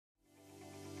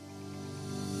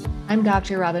I'm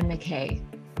Dr. Robin McKay.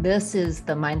 This is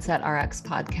the Mindset RX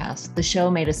podcast, the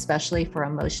show made especially for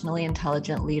emotionally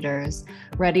intelligent leaders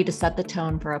ready to set the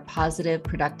tone for a positive,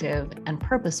 productive, and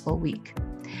purposeful week.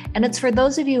 And it's for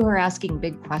those of you who are asking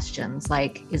big questions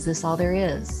like, is this all there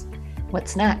is?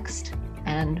 What's next?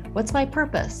 And what's my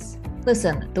purpose?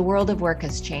 Listen, the world of work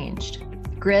has changed.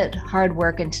 Grit, hard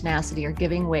work, and tenacity are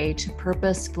giving way to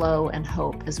purpose, flow, and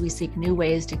hope as we seek new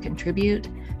ways to contribute,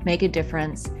 make a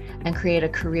difference, and create a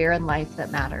career and life that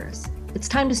matters. It's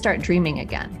time to start dreaming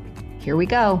again. Here we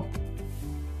go.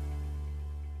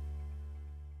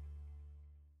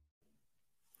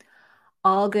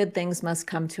 All good things must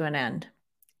come to an end.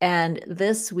 And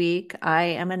this week, I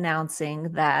am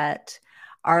announcing that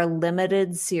our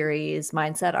limited series,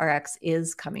 Mindset RX,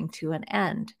 is coming to an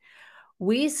end.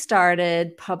 We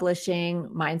started publishing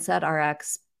Mindset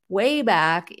RX way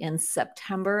back in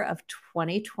September of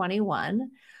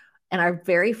 2021. And our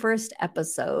very first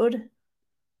episode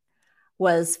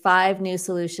was 5 new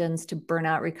solutions to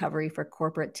burnout recovery for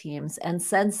corporate teams. And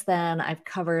since then, I've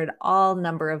covered all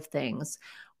number of things.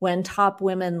 When top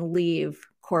women leave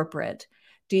corporate,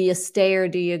 do you stay or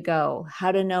do you go?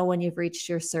 How to know when you've reached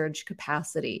your surge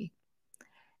capacity.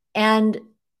 And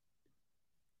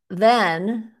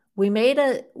then we made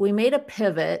a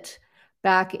pivot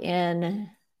back in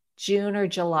June or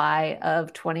July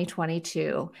of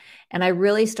 2022. And I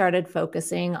really started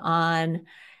focusing on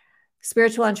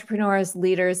spiritual entrepreneurs,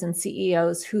 leaders, and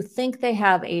CEOs who think they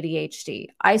have ADHD.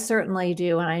 I certainly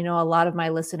do, and I know a lot of my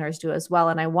listeners do as well.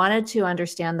 And I wanted to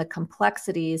understand the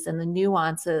complexities and the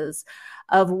nuances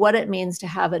of what it means to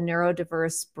have a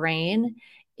neurodiverse brain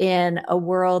in a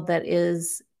world that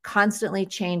is constantly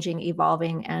changing,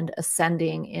 evolving, and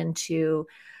ascending into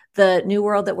the new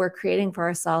world that we're creating for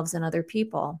ourselves and other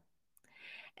people.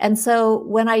 And so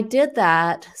when I did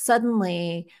that,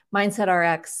 suddenly Mindset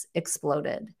RX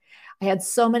exploded. I had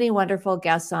so many wonderful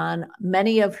guests on,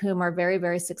 many of whom are very,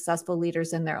 very successful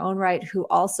leaders in their own right, who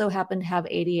also happen to have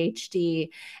ADHD.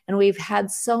 And we've had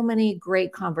so many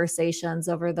great conversations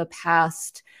over the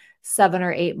past 7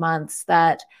 or 8 months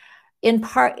that in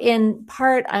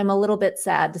part, I'm a little bit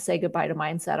sad to say goodbye to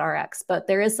Mindset RX, but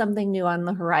there is something new on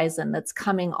the horizon that's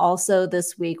coming also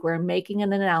this week. We're making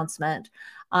an announcement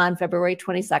on February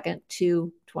 22nd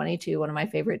to 22, one of my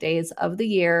favorite days of the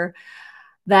year,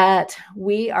 that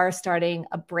we are starting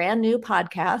a brand new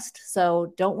podcast.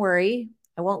 So don't worry,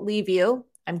 I won't leave you.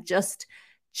 I'm just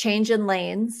changing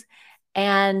lanes.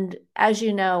 And as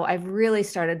you know, I've really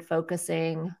started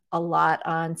focusing a lot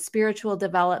on spiritual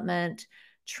development,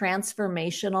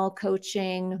 transformational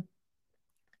coaching,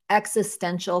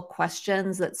 existential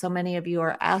questions that so many of you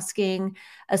are asking,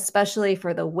 especially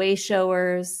for the way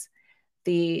showers,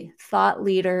 the thought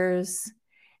leaders,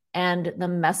 and the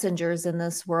messengers in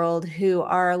this world who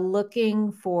are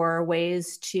looking for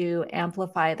ways to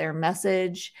amplify their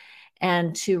message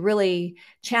and to really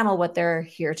channel what they're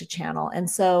here to channel. And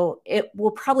so it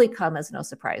will probably come as no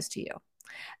surprise to you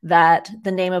that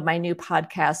the name of my new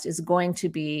podcast is going to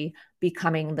be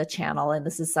Becoming the Channel. And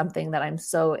this is something that I'm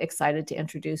so excited to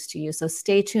introduce to you. So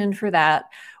stay tuned for that.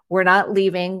 We're not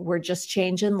leaving, we're just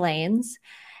changing lanes.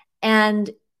 And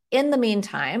in the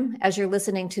meantime, as you're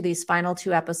listening to these final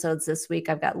 2 episodes this week,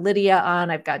 I've got Lydia on,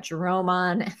 I've got Jerome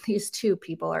on, and these 2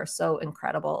 people are so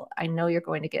incredible. I know you're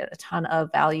going to get a ton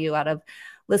of value out of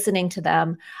listening to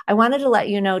them. I wanted to let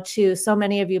you know too, so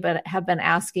many of you have been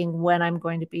asking when I'm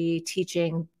going to be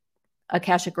teaching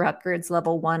Akashic Records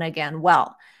Level 1 again.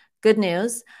 Well, good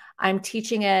news. I'm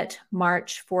teaching it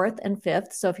March 4th and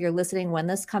 5th. So if you're listening when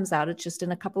this comes out, it's just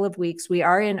in a couple of weeks. We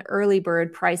are in early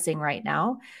bird pricing right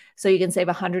now. So you can save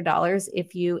 $100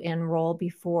 if you enroll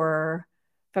before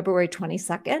February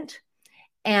 22nd.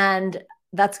 And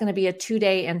that's going to be a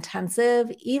 2-day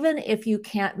intensive. Even if you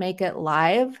can't make it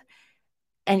live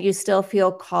and you still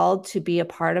feel called to be a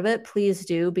part of it, please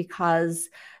do, because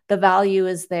the value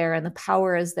is there and the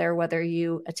power is there, whether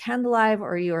you attend live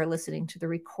or you are listening to the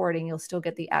recording. You'll still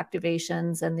get the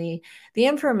activations and the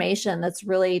information that's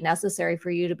really necessary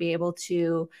for you to be able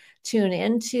to tune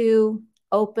into,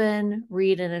 open,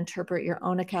 read, and interpret your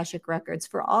own Akashic records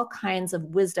for all kinds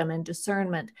of wisdom and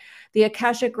discernment. The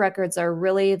Akashic records are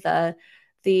really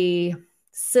the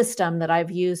system that I've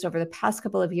used over the past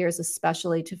couple of years,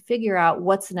 especially to figure out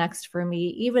what's next for me,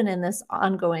 even in this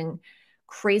ongoing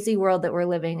crazy world that we're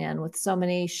living in with so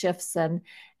many shifts and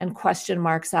question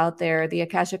marks out there. The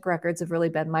Akashic records have really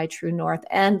been my true north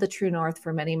and the true north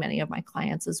for many, many of my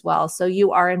clients as well. So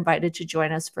you are invited to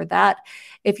join us for that.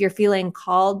 If you're feeling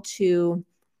called to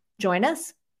join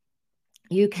us,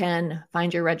 You can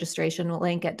find your registration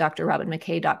link at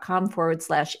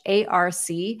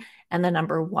drrobinmckay.com/ARC and the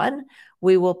number 1.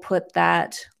 We will put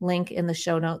that link in the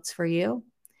show notes for you.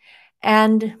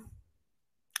 And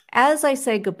as I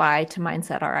say goodbye to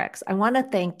Mindset RX, I want to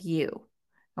thank you.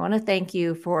 I want to thank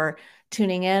you for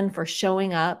tuning in, for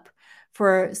showing up,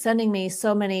 for sending me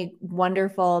so many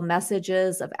wonderful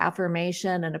messages of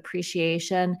affirmation and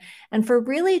appreciation, and for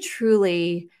really,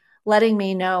 truly letting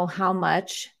me know how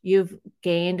much you've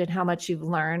gained and how much you've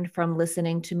learned from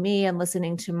listening to me and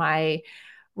listening to my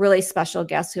really special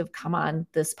guests who have come on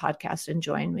this podcast and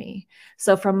joined me.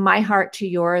 So from my heart to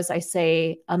yours, I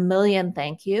say a million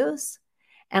thank yous.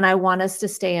 And I want us to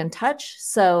stay in touch.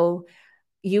 So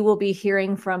you will be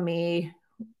hearing from me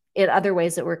in other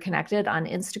ways that we're connected. On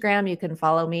Instagram, you can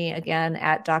follow me again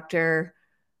at Dr.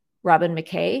 Robin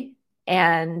McKay.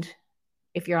 And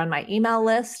if you're on my email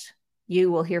list,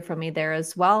 you will hear from me there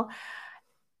as well.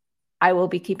 I will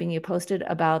be keeping you posted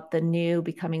about the new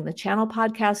Becoming the Channel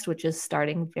podcast, which is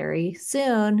starting very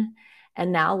soon.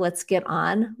 And now let's get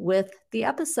on with the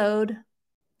episode.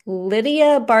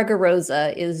 Lydia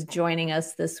Bargarosa is joining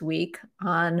us this week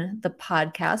on the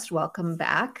podcast. Welcome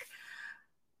back.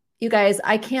 You guys,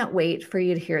 I can't wait for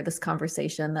you to hear this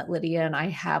conversation that Lydia and I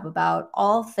have about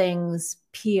all things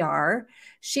PR.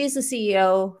 She's the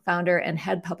CEO, founder, and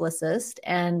head publicist,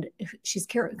 and she's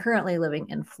currently living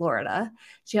in Florida.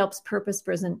 She helps purpose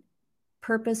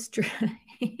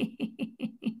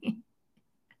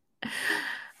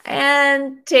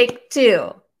and take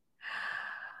 2.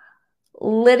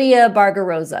 Lydia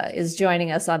Bargarosa is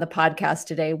joining us on the podcast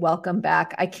today. Welcome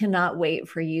back. I cannot wait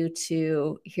for you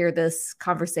to hear this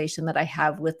conversation that I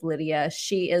have with Lydia.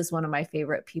 She is one of my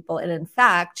favorite people. And in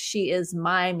fact, she is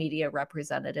my media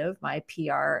representative, my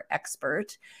PR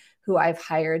expert, who I've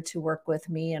hired to work with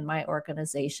me and my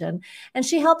organization. And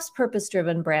she helps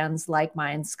purpose-driven brands like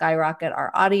mine skyrocket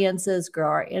our audiences, grow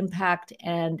our impact,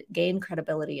 and gain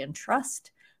credibility and trust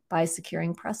by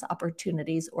securing press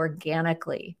opportunities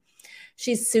organically.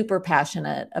 She's super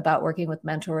passionate about working with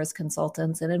mentors,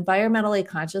 consultants, and environmentally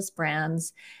conscious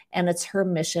brands. And it's her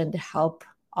mission to help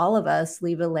all of us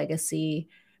leave a legacy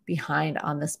behind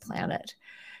on this planet.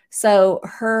 So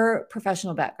her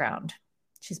professional background,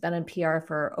 she's been in PR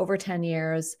for over 10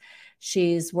 years.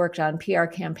 She's worked on PR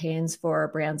campaigns for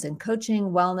brands in coaching,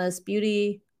 wellness,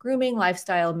 beauty, grooming,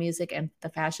 lifestyle, music, and the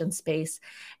fashion space.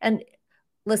 And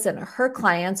listen, her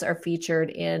clients are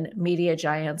featured in media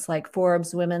giants like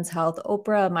Forbes, Women's Health,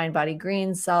 Oprah, Mind Body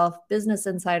Green, Self, Business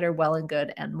Insider, Well and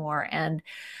Good, and more. And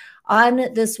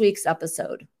on this week's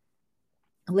episode,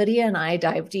 Lydia and I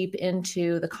dive deep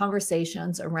into the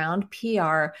conversations around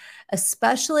PR,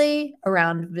 especially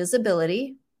around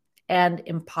visibility and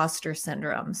imposter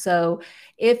syndrome. So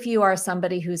if you are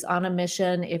somebody who's on a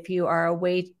mission, if you are a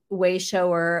way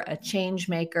shower, a change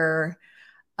maker,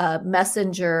 a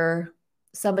messenger,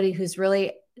 somebody who's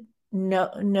really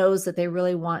knows that they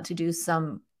really want to do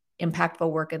some impactful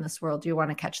work in this world, you want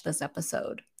to catch this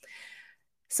episode.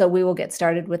 So we will get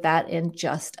started with that in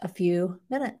just a few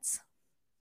minutes.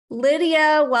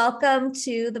 Lydia, welcome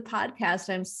to the podcast.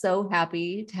 I'm so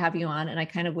happy to have you on. And I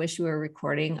kind of wish we were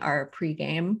recording our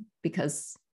pregame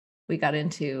because we got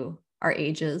into our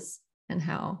ages and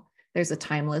how there's a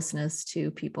timelessness to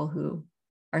people who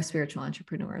are spiritual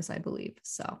entrepreneurs, I believe.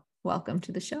 So welcome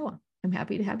to the show. I'm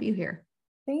happy to have you here.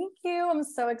 Thank you. I'm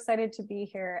so excited to be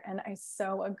here. And I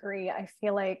so agree. I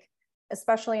feel like,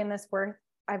 especially in this work,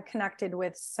 I've connected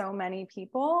with so many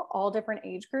people, all different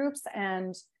age groups,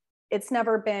 and it's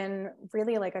never been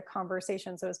really like a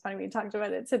conversation. So it's funny we talked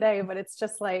about it today, but it's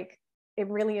just like, it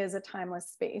really is a timeless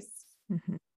space.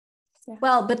 Mm-hmm. Yeah.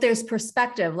 Well, but there's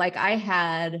perspective. Like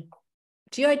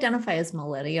do you identify as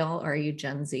millennial or are you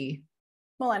Gen Z?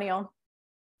 Millennial.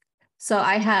 So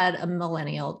I had a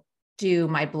millennial do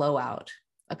my blowout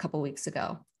a couple weeks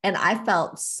ago, and I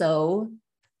felt so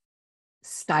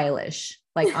stylish,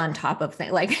 like on top of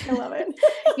things. Like I love it.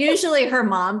 Usually her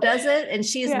mom does it, and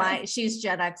she's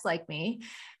Gen X like me,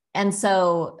 and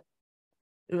so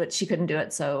but she couldn't do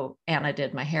it. So Anna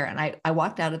did my hair, and I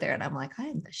walked out of there, and I'm like, I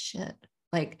am the shit.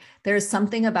 Like there's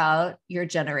something about your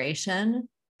generation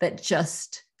that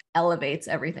just elevates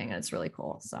everything, and it's really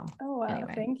cool. So oh wow,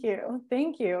 anyway. Thank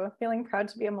you. Feeling proud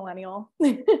to be a millennial.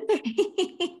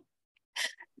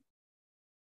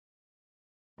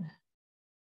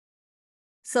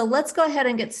 So let's go ahead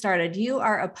and get started. You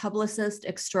are a publicist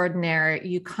extraordinaire.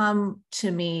 You come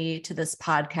to me, to this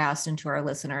podcast, and to our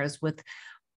listeners with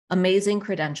amazing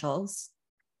credentials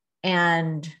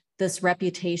and this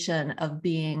reputation of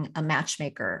being a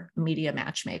matchmaker, media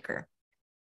matchmaker.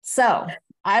 So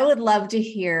I would love to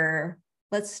hear,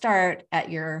 let's start at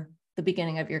your the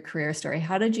beginning of your career story.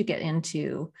 How did you get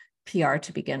into PR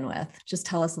to begin with? Just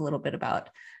tell us a little bit about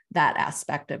that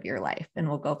aspect of your life, and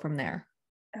we'll go from there.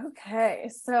 Okay,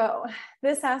 so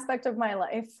this aspect of my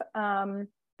life,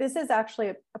 this is actually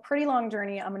a pretty long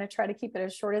journey. I'm going to try to keep it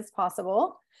as short as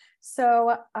possible.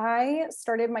 So I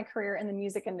started my career in the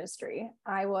music industry.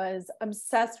 I was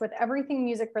obsessed with everything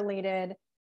music related.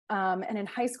 And in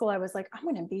high school, I was like, I'm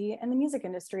going to be in the music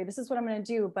industry. This is what I'm going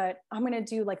to do, but I'm going to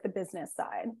do like the business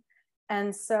side.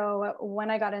 And so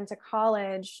when I got into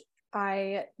college,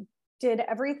 I did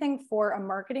everything for a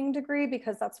marketing degree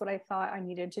because that's what I thought I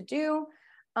needed to do.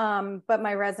 But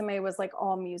my resume was like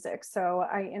all music. So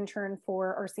I interned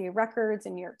for RCA Records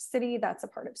in New York City. That's a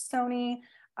part of Sony.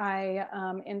 I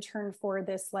interned for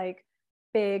this like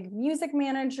big music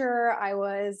manager. I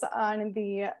was on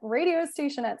the radio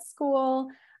station at school.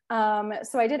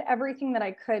 So I did everything that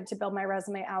I could to build my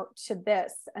resume out to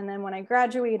this. And then when I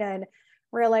graduated,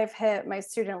 real life hit, my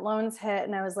student loans hit,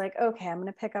 and I was like, okay, I'm going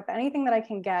to pick up anything that I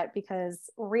can get because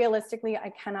realistically,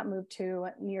 I cannot move to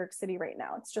New York City right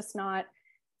now. It's just not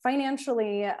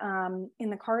financially in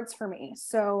the cards for me.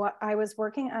 So I was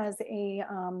working as a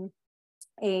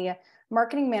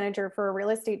marketing manager for a real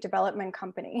estate development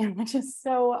company, which is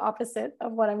so opposite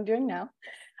of what I'm doing now.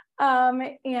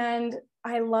 And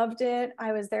I loved it.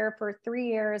 I was there for 3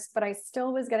 years, but I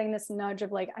still was getting this nudge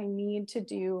of like, I need to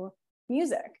do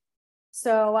music.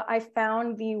 So I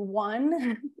found the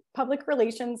one public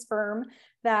relations firm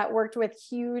that worked with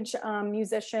huge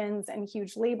musicians and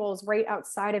huge labels right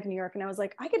outside of New York. And I was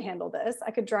like, I could handle this.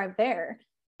 I could drive there.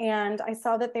 And I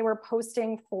saw that they were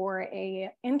posting for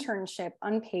a internship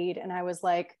unpaid. And I was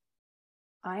like,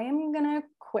 I am going to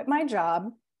quit my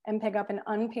job and pick up an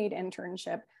unpaid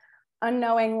internship.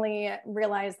 Unknowingly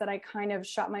realized that I kind of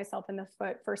shot myself in the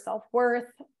foot for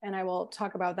self-worth. And I will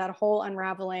talk about that whole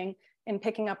unraveling in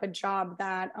picking up a job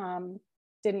that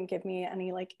didn't give me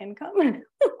any like income.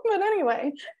 But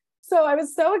anyway, so I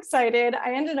was so excited.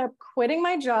 I ended up quitting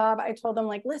my job. I told them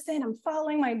like, listen, I'm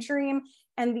following my dream.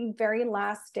 And the very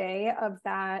last day of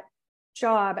that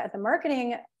job at the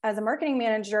marketing, as a marketing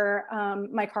manager,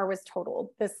 my car was totaled.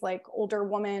 This like older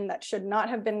woman that should not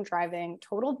have been driving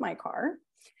totaled my car.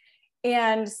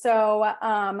 And so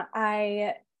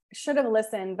I should have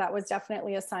listened. That was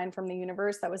definitely a sign from the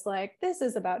universe that was like, this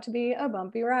is about to be a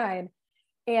bumpy ride.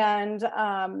 And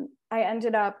I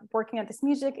ended up working at this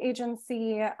music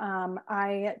agency.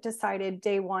 I decided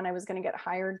day one I was going to get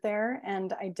hired there,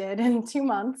 and I did in 2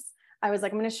 months. I was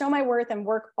like, I'm going to show my worth and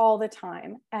work all the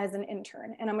time as an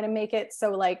intern, and I'm going to make it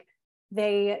so like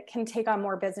they can take on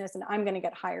more business and I'm going to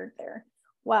get hired there.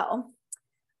 Well,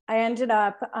 I ended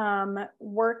up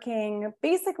working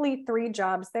basically 3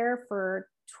 jobs there for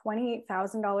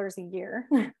 $28,000 a year.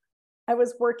 I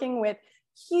was working with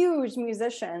huge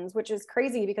musicians, which is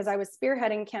crazy because I was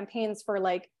spearheading campaigns for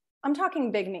like, I'm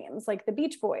talking big names like the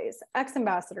Beach Boys, X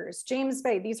Ambassadors, James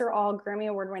Bay. These are all Grammy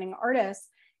Award-winning artists.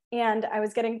 And I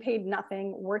was getting paid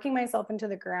nothing, working myself into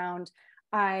the ground.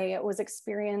 I was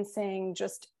experiencing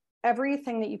just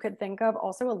everything that you could think of.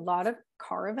 Also a lot of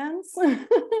car events.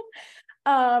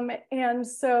 And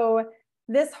so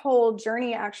this whole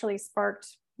journey actually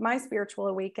sparked my spiritual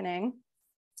awakening.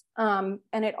 And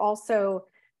it also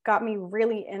got me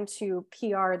really into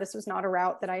PR. This was not a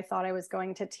route that I thought I was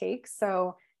going to take.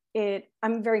 So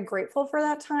I'm very grateful for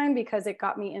that time because it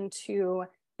got me into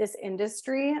this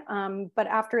industry. But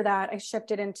after that, I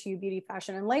shifted into beauty,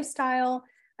 fashion, and lifestyle.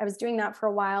 I was doing that for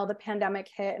a while. The pandemic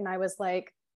hit, and I was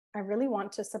like, I really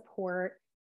want to support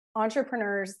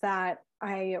entrepreneurs that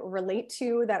I relate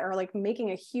to, that are like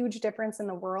making a huge difference in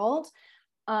the world.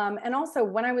 And also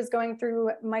when I was going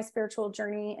through my spiritual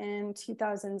journey in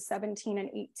 2017 and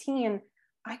 18,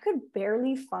 I could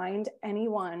barely find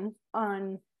anyone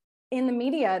in the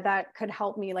media that could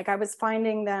help me. Like I was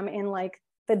finding them in like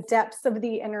the depths of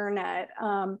the internet,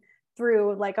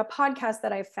 through like a podcast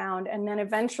that I found. And then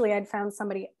eventually I found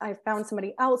somebody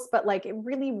else, but like, it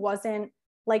really wasn't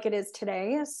like it is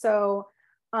today. So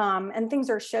and things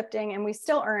are shifting, and we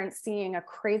still aren't seeing a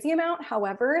crazy amount.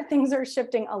 However, things are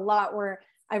shifting a lot, where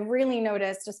I've really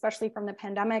noticed, especially from the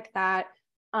pandemic, that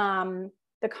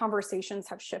the conversations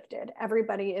have shifted.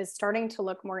 Everybody is starting to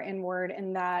look more inward,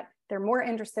 in that they're more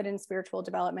interested in spiritual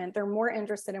development. They're more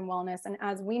interested in wellness. And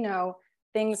as we know,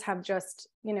 things have just,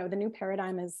 the new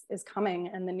paradigm is coming,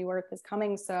 and the new earth is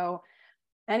coming. So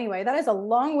anyway, that is a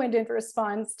long-winded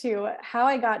response to how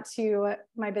I got to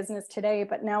my business today,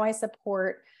 but now I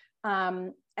support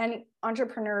any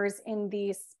entrepreneurs in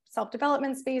the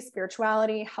self-development space,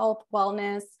 spirituality, health,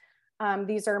 wellness.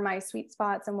 These are my sweet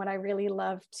spots and what I really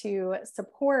love to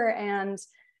support. And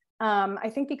I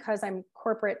think because I'm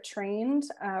corporate trained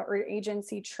or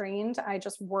agency trained, I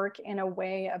just work in a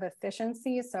way of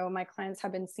efficiency. So my clients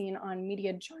have been seen on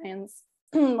media giants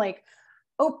like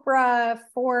Oprah,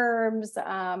 Forbes,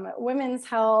 Women's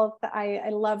Health. I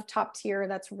love top tier.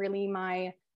 That's really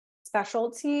my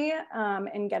specialty,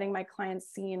 and getting my clients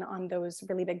seen on those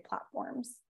really big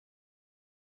platforms.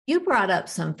 You brought up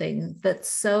something that's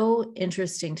so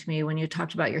interesting to me when you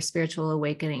talked about your spiritual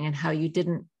awakening and how you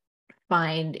didn't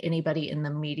find anybody in the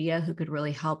media who could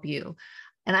really help you.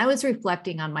 And I was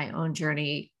reflecting on my own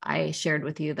journey. I shared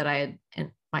with you that I had,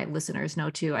 and my listeners know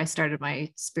too, I started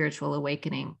my spiritual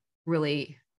awakening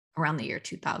really around the year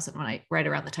 2000, right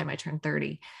around the time I turned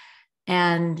 30.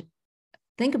 And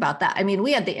think about that. I mean,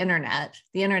 we had the internet.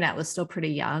 The internet was still pretty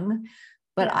young,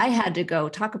 but I had to go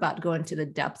into the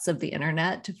depths of the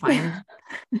internet to find.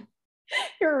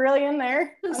 You're really in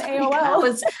there on AOL. I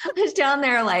was down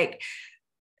there like,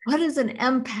 what is an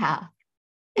empath?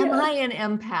 Am I an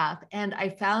empath? And I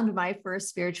found my first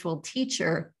spiritual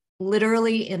teacher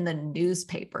literally in the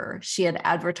newspaper. She had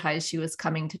advertised she was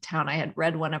coming to town. I had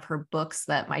read one of her books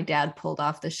that my dad pulled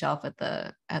off the shelf at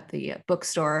the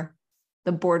bookstore,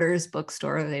 the Borders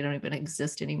bookstore. They don't even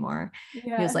exist anymore.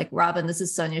 Yeah. He was like, Robin, this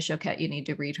is Sonia Choquette. You need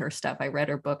to read her stuff. I read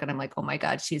her book and I'm like, oh my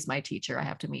God, she's my teacher. I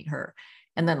have to meet her.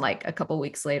 And then like a couple of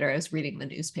weeks later, I was reading the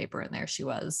newspaper and there she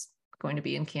was, going to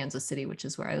be in Kansas City, which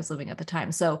is where I was living at the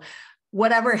time. So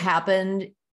whatever happened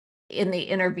in the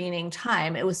intervening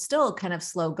time, it was still kind of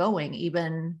slow going,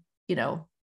 even,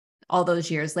 all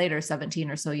those years later, 17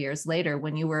 or so years later,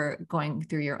 when you were going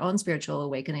through your own spiritual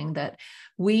awakening, that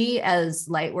we as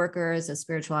light workers, as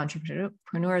spiritual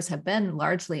entrepreneurs have been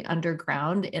largely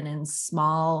underground and on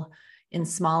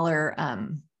smaller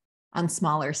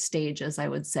stages, I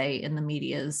would say, in the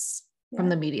from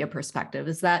the media perspective.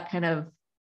 Is that kind of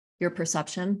your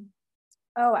perception?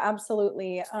 Oh,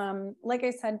 absolutely. Like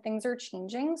I said, things are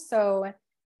changing. So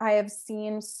I have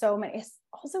seen so many.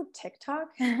 Also,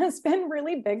 TikTok has been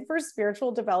really big for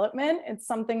spiritual development. It's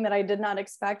something that I did not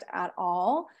expect at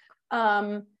all.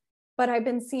 But I've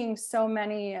been seeing so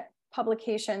many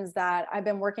publications that I've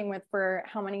been working with for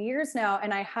how many years now,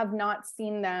 and I have not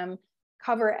seen them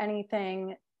cover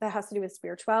anything that has to do with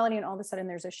spirituality. And all of a sudden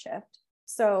there's a shift.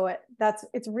 So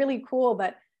it's really cool.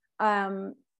 But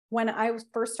when I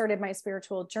first started my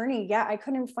spiritual journey, I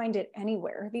couldn't find it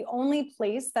anywhere. The only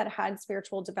place that had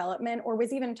spiritual development or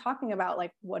was even talking about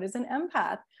like, what is an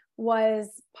empath, was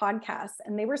podcasts,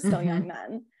 and they were still young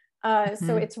then.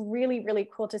 So it's really, really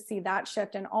cool to see that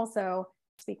shift. And also,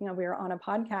 speaking of, we were on a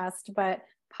podcast, but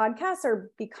podcasts are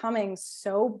becoming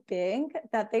so big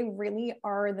that they really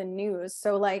are the news.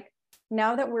 So like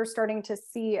now that we're starting to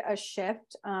see a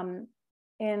shift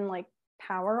in like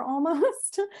power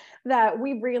almost, that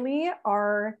we really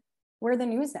are, we're the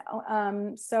news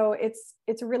now. So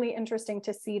it's really interesting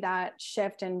to see that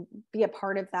shift and be a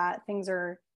part of that. Things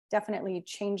are definitely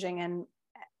changing, and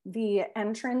the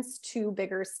entrance to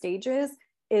bigger stages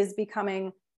is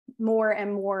becoming more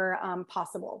and more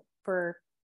possible for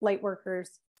light workers,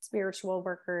 spiritual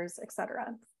workers,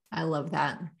 etc. I love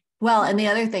that. Well, and the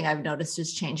other thing I've noticed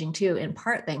is changing too, in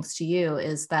part thanks to you,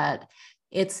 is that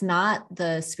it's not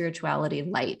the spirituality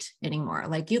light anymore.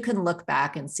 Like you can look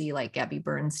back and see like Gabby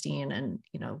Bernstein and,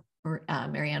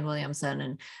 Marianne Williamson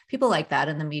and people like that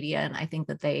in the media. And I think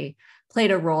that they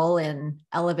played a role in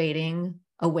elevating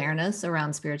awareness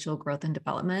around spiritual growth and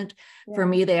development. Yeah. For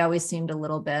me, they always seemed a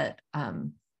little bit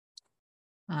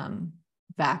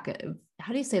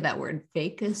how do you say that word?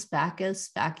 Vacuous?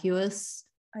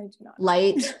 I do not.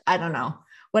 Light. I don't know,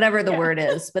 whatever the word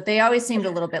is, but they always seemed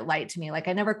a little bit light to me. Like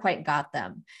I never quite got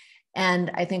them.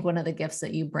 And I think one of the gifts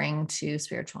that you bring to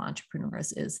spiritual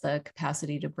entrepreneurs is the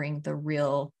capacity to bring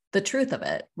the truth of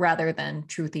it rather than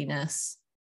truthiness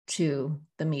to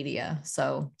the media.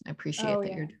 So I appreciate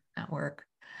that you're doing that work.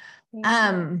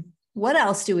 What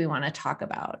else do we want to talk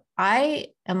about? I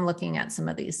am looking at some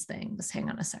of these things. Hang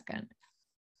on a second.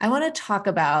 I want to talk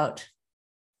about,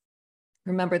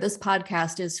 remember, this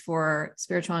podcast is for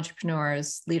spiritual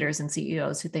entrepreneurs, leaders, and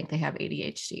CEOs who think they have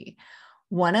ADHD.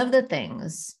 One of the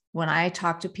things when I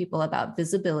talk to people about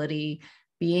visibility,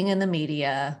 being in the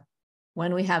media,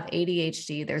 when we have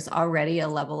ADHD, there's already a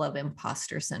level of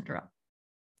imposter syndrome.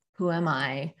 Who am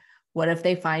I? What if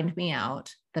they find me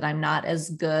out, that I'm not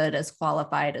as good, as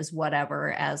qualified, as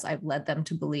whatever, as I've led them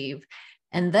to believe?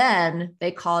 And then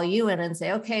they call you in and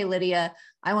say, okay, Lydia,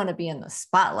 I want to be in the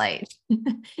spotlight.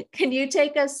 Can you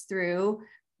take us through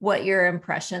what your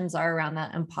impressions are around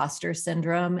that imposter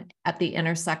syndrome at the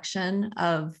intersection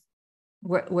of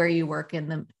where you work in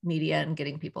the media and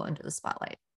getting people into the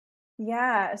spotlight?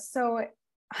 Yeah. So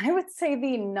I would say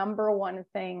the number one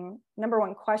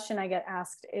question I get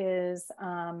asked is,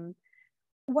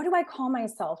 what do I call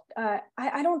myself?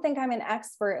 I don't think I'm an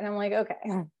expert. And I'm like, okay,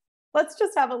 let's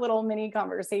just have a little mini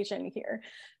conversation here.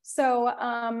 So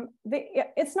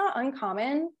it's not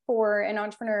uncommon for an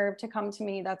entrepreneur to come to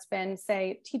me that's been,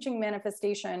 say, teaching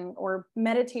manifestation or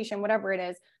meditation, whatever it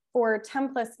is, for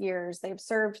 10 plus years. They've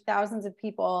served thousands of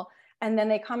people. And then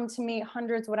they come to me,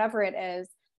 hundreds, whatever it is.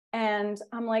 And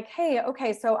I'm like, hey,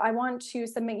 okay, so I want to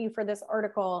submit you for this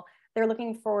article. They're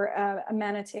looking for a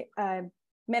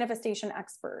manifestation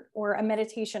expert or a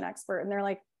meditation expert. And they're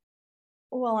like,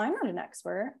 well, I'm not an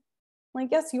expert. I'm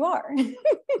like, yes, you are.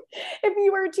 If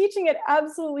you are teaching it,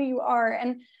 absolutely you are.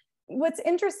 And what's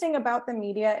interesting about the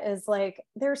media is like,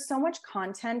 there's so much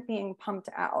content being pumped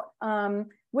out,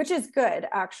 which is good,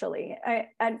 actually.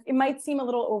 It might seem a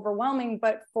little overwhelming,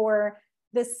 but for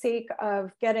the sake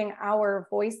of getting our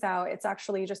voice out, it's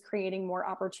actually just creating more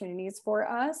opportunities for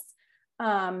us.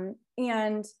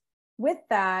 And with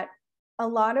that, a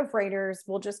lot of writers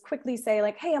will just quickly say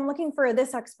like, hey, I'm looking for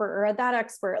this expert or that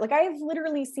expert. Like I've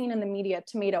literally seen in the media,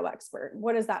 tomato expert.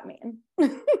 What does that mean?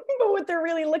 But what they're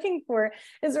really looking for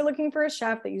is they're looking for a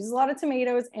chef that uses a lot of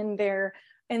tomatoes in their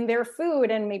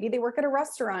food, and maybe they work at a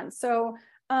restaurant. So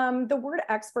the word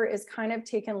expert is kind of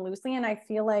taken loosely. And I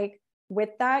feel like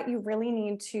with that, you really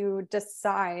need to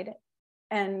decide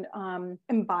and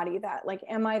embody that. Like,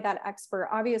 am I that expert?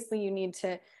 Obviously, you need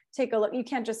to take a look. You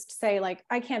can't just say like,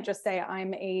 I can't just say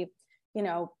I'm a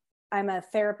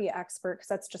therapy expert, because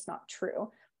that's just not true.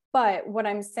 But what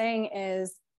I'm saying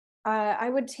is I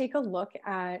would take a look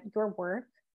at your work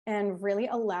and really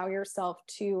allow yourself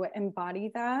to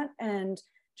embody that, and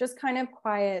just kind of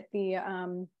quiet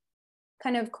your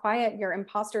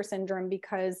imposter syndrome,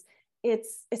 because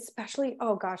it's especially,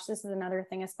 oh gosh, this is another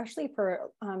thing, especially for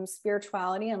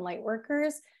spirituality and light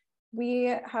workers.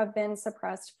 We have been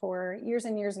suppressed for years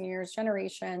and years and years,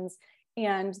 generations.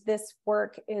 And this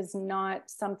work is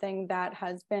not something that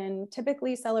has been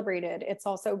typically celebrated. It's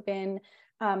also been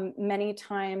many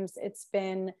times it's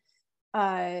been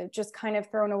just kind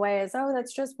of thrown away as, oh,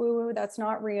 that's just woo-woo, that's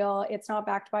not real, it's not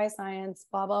backed by science,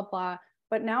 blah, blah, blah.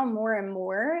 But now more and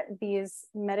more, these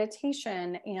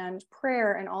meditation and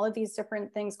prayer and all of these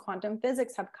different things, quantum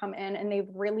physics, have come in, and they've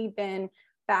really been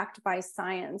backed by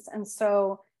science. And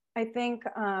so I think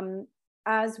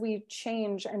as we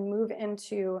change and move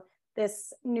into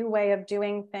this new way of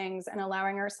doing things and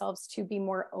allowing ourselves to be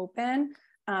more open,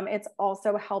 it's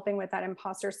also helping with that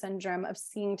imposter syndrome of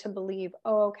seeing to believe,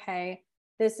 oh, okay,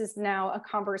 this is now a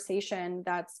conversation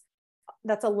that's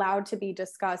allowed to be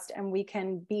discussed, and we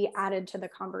can be added to the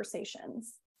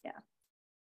conversations. Yeah.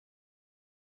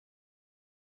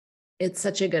 It's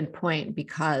such a good point,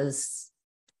 because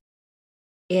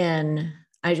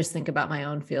I just think about my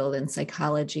own field in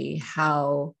psychology,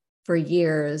 how for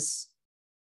years,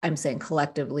 I'm saying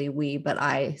collectively we, but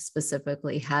I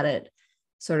specifically had it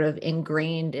sort of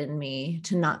ingrained in me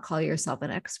to not call yourself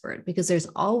an expert, because there's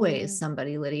always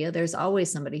somebody, Lydia, there's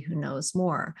always somebody who knows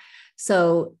more.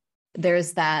 So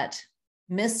there's that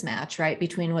mismatch, right,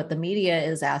 between what the media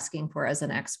is asking for as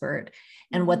an expert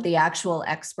and what the actual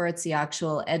experts, the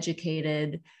actual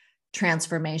educated,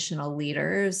 transformational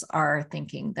leaders are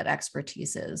thinking that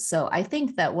expertise is. So I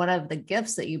think that one of the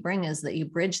gifts that you bring is that you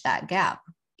bridge that gap.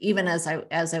 Even as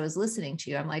I was listening to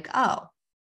you, I'm like, oh,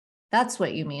 that's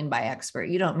what you mean by expert.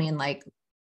 You don't mean like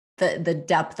the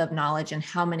depth of knowledge and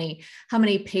how many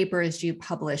papers do you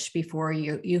publish before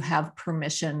you have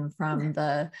permission from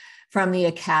the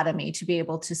academy to be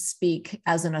able to speak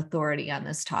as an authority on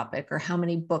this topic, or how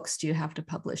many books do you have to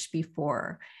publish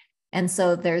before. And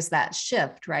so there's that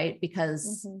shift, right?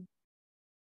 Because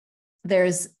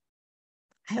I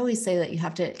always say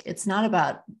that it's not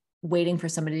about waiting for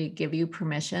somebody to give you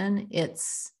permission.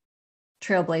 It's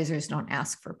trailblazers don't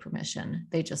ask for permission.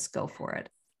 They just go for it.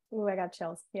 Oh, I got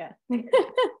chills. Yeah,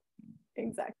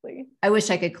 exactly. I wish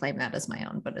I could claim that as my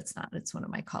own, but it's not. It's one of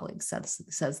my colleagues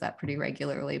says that pretty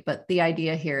regularly. But the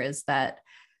idea here is that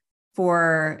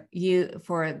for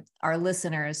our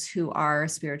listeners who are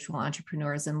spiritual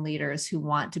entrepreneurs and leaders who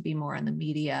want to be more in the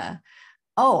media.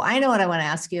 Oh, I know what I want to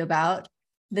ask you about.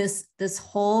 This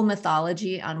whole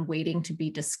mythology on waiting to be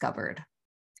discovered.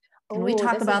 Can we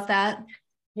talk about that?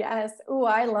 Yes. Oh,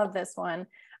 I love this one.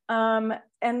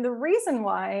 And the reason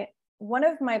why, one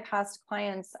of my clients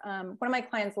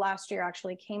last year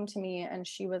actually came to me, and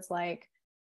she was like,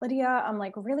 Lydia, I'm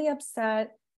like really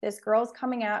upset. This girl's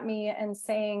coming at me and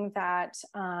saying that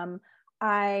I'm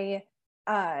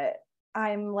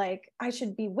like, I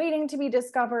should be waiting to be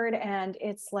discovered. And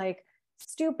it's like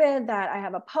stupid that I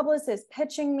have a publicist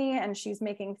pitching me and she's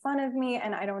making fun of me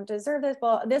and I don't deserve this.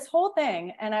 Well, this whole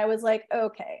thing. And I was like,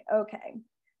 okay,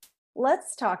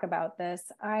 let's talk about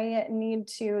this.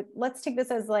 Let's take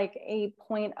this as like a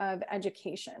point of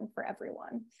education for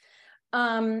everyone.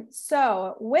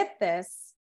 So with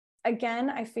this, again,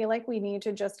 I feel like we need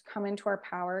to just come into our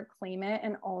power, claim it.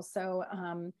 And also,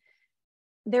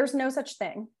 there's no such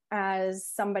thing as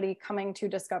somebody coming to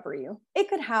discover you. It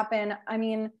could happen. I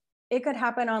mean, it could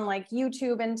happen on like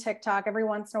YouTube and TikTok. Every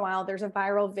once in a while, there's a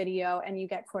viral video and you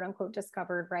get quote unquote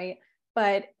discovered, right?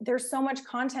 But there's so much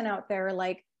content out there.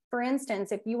 Like, for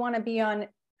instance, if you want to be on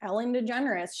Ellen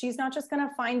DeGeneres, she's not just going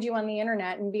to find you on the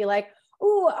internet and be like,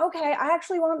 oh, okay, I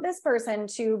actually want this person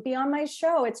to be on my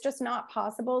show. It's just not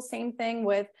possible. Same thing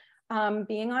with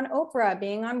being on Oprah,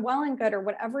 being on Well and Good, or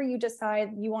whatever you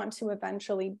decide you want to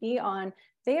eventually be on.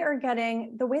 They are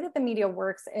getting, the way that the media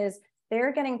works is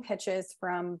they're getting pitches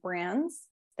from brands,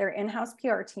 their in-house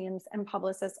PR teams, and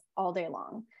publicists all day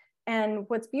long. And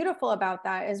what's beautiful about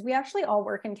that is we actually all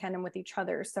work in tandem with each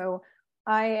other. So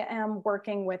I am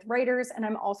working with writers and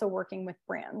I'm also working with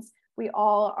brands. We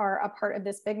all are a part of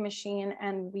this big machine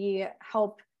and we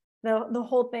help the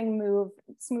whole thing move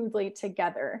smoothly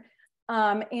together.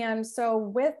 And so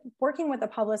with working with a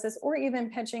publicist or even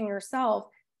pitching yourself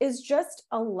is just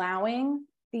allowing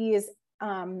these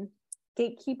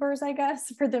gatekeepers, I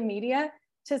guess, for the media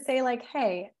to say like,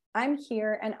 hey, I'm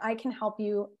here and I can help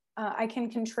you. I can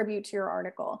contribute to your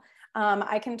article.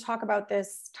 I can talk about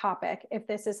this topic if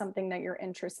this is something that you're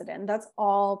interested in. That's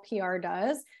all PR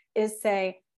does, is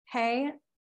say, hey,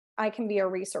 I can be a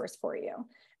resource for you.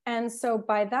 And so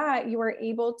by that, you are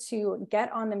able to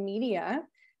get on the media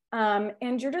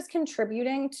and you're just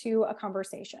contributing to a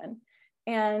conversation.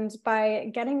 And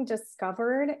by getting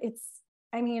discovered, it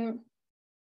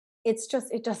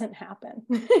doesn't happen.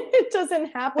 It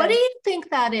doesn't happen. What do you think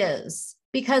that is?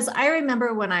 Because I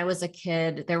remember when I was a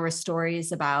kid, there were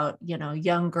stories about,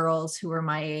 young girls who were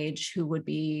my age who would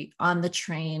be on the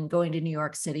train going to New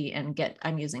York City and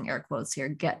I'm using air quotes here,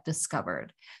 get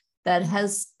discovered. That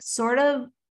has sort of,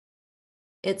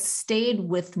 it stayed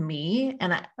with me.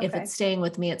 And if it's staying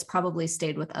with me, it's probably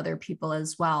stayed with other people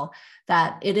as well,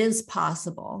 that it is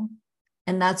possible.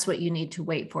 And that's what you need to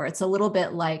wait for. It's a little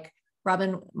bit like,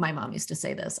 Robin, my mom used to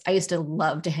say this. I used to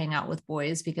love to hang out with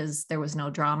boys because there was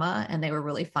no drama and they were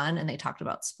really fun and they talked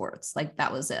about sports. Like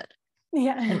that was it.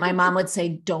 Yeah. And my mom would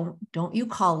say, don't you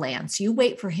call Lance, you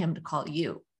wait for him to call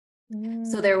you.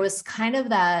 So there was kind of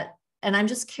that. And I'm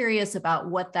just curious about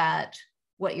what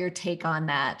your take on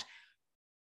that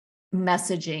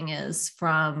messaging is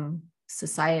from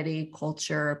society,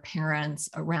 culture, parents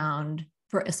around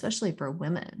especially for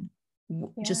women. Yeah.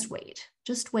 Just wait.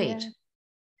 Yeah.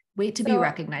 Wait to be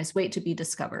recognized, wait to be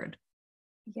discovered.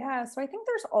 Yeah. So I think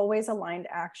there's always aligned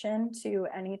action to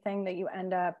anything that you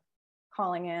end up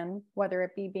calling in, whether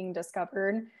it be being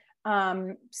discovered.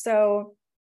 So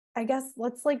I guess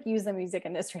let's use the music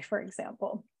industry, for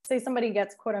example. Say somebody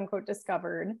gets quote unquote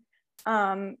discovered.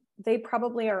 They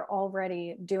probably are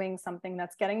already doing something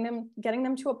that's getting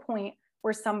them to a point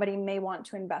where somebody may want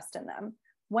to invest in them.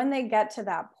 When they get to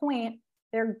that point,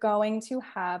 they're going to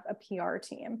have a PR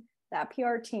team. That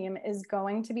PR team is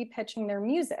going to be pitching their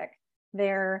music.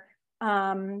 They're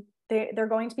going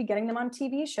to be getting them on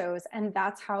TV shows, and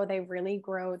that's how they really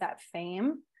grow that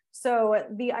fame. So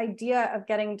the idea of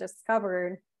getting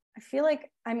discovered, I feel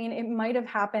like, it might have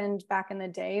happened back in the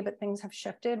day, but things have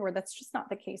shifted where that's just not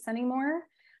the case anymore.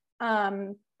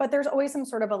 But there's always some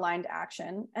sort of aligned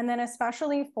action. And then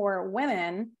especially for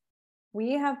women,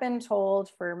 we have been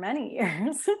told for many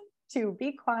years to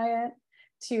be quiet,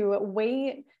 to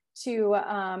wait, to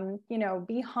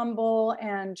be humble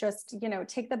and just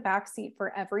take the back seat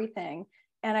for everything.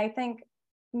 And I think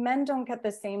men don't get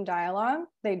the same dialogue.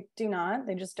 They do not.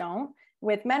 They just don't.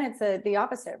 With men, it's the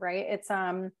opposite, right? It's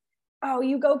oh,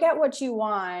 you go get what you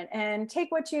want and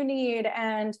take what you need,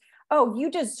 and oh,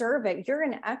 you deserve it, you're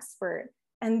an expert.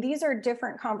 And these are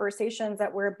different conversations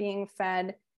that we're being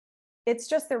fed. It's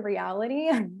just the reality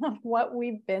of what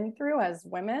we've been through as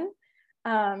women.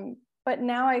 But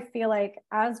now I feel like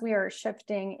as we are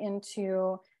shifting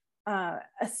into a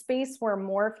space where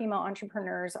more female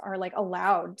entrepreneurs are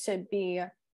allowed to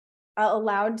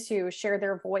share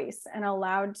their voice and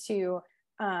allowed to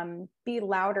be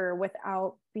louder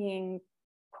without being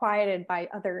quieted by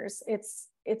others, it's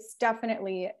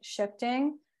definitely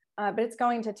shifting, but it's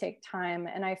going to take time.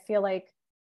 And I feel like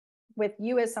with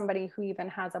you as somebody who even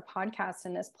has a podcast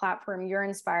in this platform, you're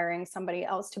inspiring somebody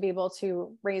else to be able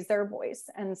to raise their voice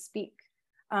and speak.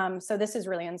 So this is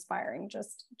really inspiring,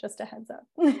 just a heads up.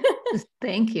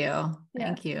 Thank you.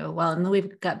 Thank you. Well, and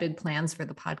we've got big plans for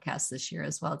the podcast this year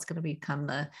as well. It's going to become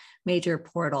the major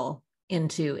portal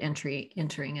into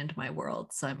entering into my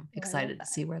world. So I'm excited to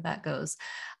see where that goes.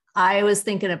 I was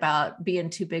thinking about being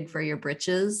too big for your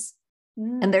britches.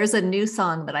 And there's a new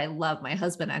song that I love. My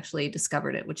husband actually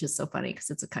discovered it, which is so funny because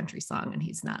it's a country song and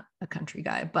he's not a country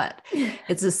guy, but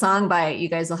it's a song by, you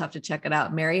guys will have to check it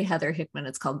out, Mary Heather Hickman.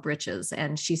 It's called Britches.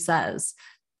 And she says,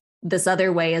 this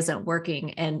other way isn't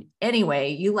working. And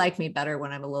anyway, you like me better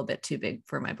when I'm a little bit too big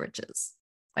for my britches,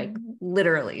 like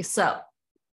literally. So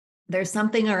there's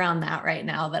something around that right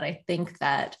now that I think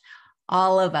that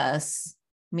all of us,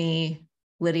 me,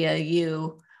 Lydia,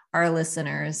 you, our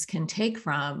listeners, can take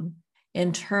from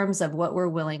in terms of what we're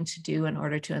willing to do in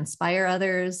order to inspire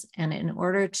others and in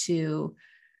order to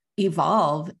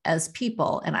evolve as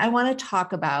people. And I want to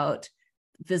talk about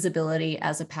visibility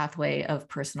as a pathway of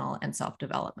personal and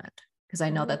self-development, because I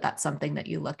know that that's something that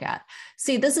you look at.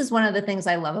 See, this is one of the things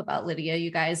I love about Lydia,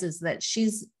 you guys, is that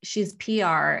she's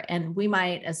PR, and we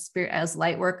might as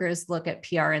light workers look at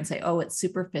PR and say, oh, it's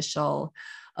superficial.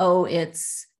 Oh,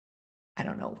 it's, I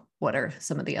don't know, what are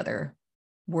some of the other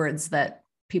words that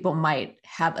people might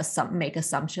have make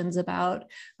assumptions about.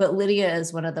 But Lydia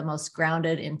is one of the most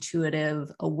grounded, intuitive,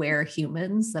 aware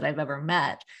humans that I've ever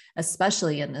met,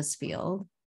 especially in this field.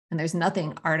 And there's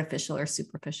nothing artificial or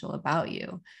superficial about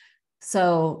you.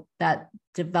 So that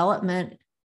development,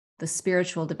 the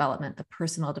spiritual development, the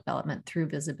personal development through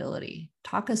visibility,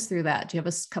 talk us through that. Do you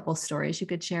have a couple stories you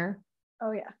could share?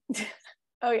 Oh yeah.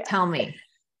 Oh yeah. Tell me.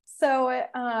 So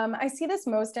I see this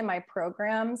most in my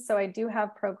programs. So I do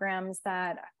have programs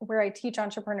where I teach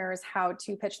entrepreneurs how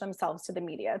to pitch themselves to the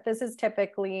media. This is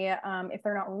typically if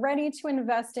they're not ready to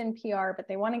invest in PR, but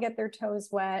they want to get their toes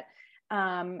wet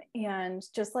and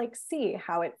just like see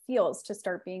how it feels to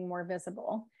start being more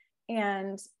visible.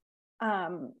 And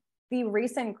the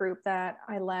recent group that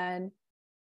I led,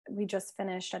 we just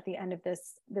finished at the end of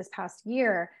this past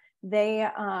year,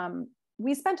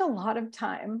 we spent a lot of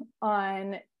time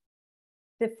on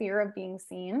the fear of being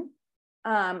seen.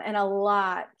 And a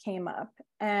lot came up,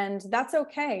 and that's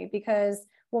okay, because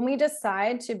when we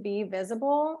decide to be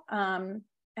visible, no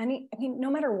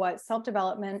matter what,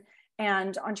 self-development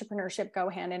and entrepreneurship go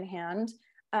hand in hand.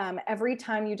 Every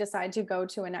time you decide to go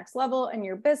to a next level in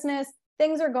your business,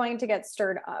 things are going to get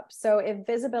stirred up. So if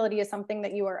visibility is something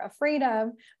that you are afraid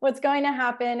of, what's going to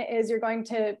happen is you're going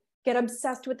to get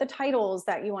obsessed with the titles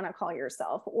that you want to call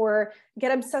yourself, or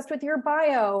get obsessed with your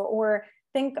bio, or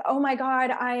think, oh my God,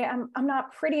 I'm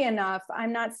not pretty enough.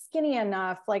 I'm not skinny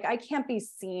enough. Like, I can't be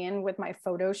seen with my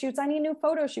photo shoots. I need new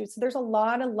photo shoots. So there's a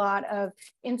lot of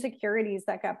insecurities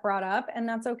that got brought up, and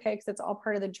that's okay, because it's all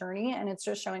part of the journey, and it's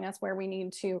just showing us where we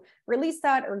need to release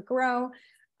that or grow.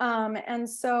 And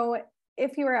so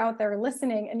if you are out there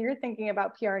listening and you're thinking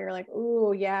about PR and you're like,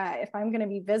 ooh, yeah, if I'm going to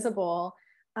be visible,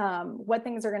 what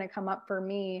things are going to come up for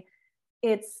me?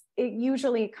 It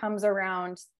usually comes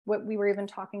around what we were even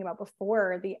talking about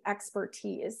before, the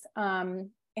expertise. Am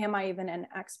I even an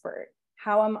expert?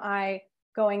 How am I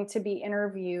going to be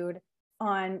interviewed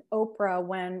on Oprah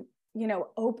when,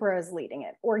 Oprah is leading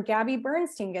it, or Gabby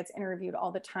Bernstein gets interviewed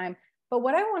all the time? But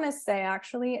what I want to say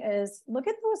actually is, look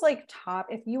at those top,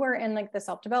 if you are in the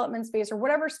self-development space or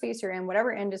whatever space you're in,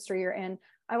 whatever industry you're in,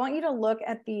 I want you to look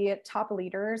at the top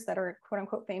leaders that are quote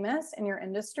unquote famous in your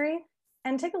industry,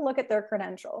 and take a look at their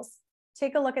credentials,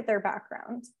 take a look at their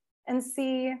background, and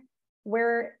see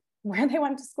where they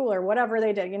went to school or whatever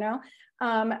they did,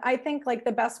 I think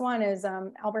the best one is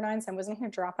Albert Einstein. Wasn't he a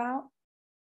dropout?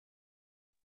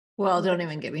 Well, don't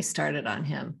even get me started on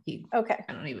him. Okay.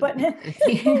 I don't even. But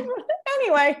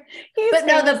anyway, but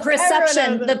no,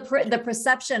 the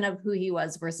perception of who he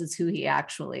was versus who he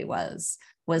actually was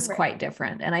right. Quite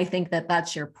different. And I think that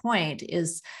that's your point,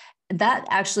 is that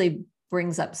actually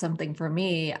brings up something for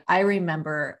me. I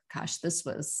remember, gosh, it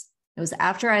was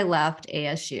after I left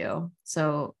ASU.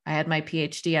 So I had my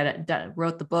PhD, I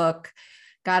wrote the book,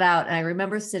 got out. And I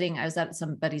remember I was at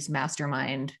somebody's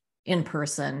mastermind in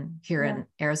person here in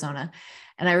Arizona.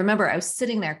 And I remember I was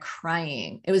sitting there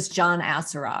crying. It was John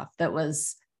Assaraf that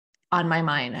was on my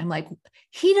mind. I'm like,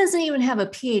 he doesn't even have a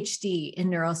PhD in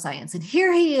neuroscience, and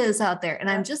here he is out there. And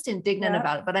I'm just indignant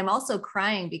about it, but I'm also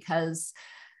crying because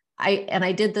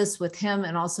I did this with him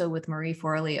and also with Marie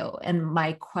Forleo. And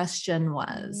my question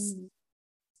was,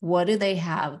 what do they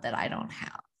have that I don't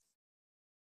have?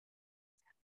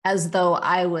 As though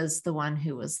I was the one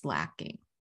who was lacking.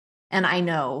 And I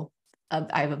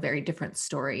have a very different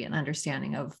story and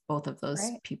understanding of both of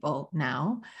those people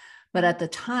now. But at the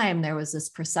time, there was this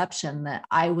perception that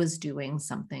I was doing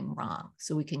something wrong.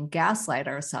 So we can gaslight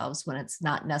ourselves when it's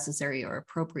not necessary or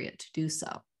appropriate to do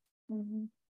so. Mm-hmm.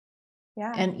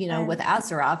 Yeah. And, with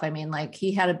Asaroff, I mean, like,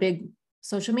 he had a big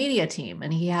social media team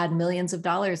and he had millions of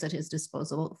dollars at his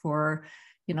disposal for,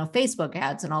 Facebook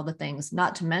ads and all the things,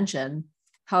 not to mention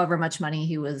however much money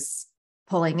he was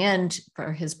pulling in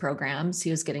for his programs,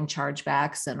 he was getting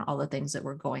chargebacks and all the things that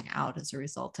were going out as a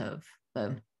result of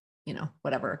the,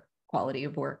 whatever quality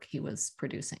of work he was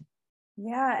producing.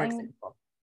 Yeah. And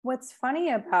what's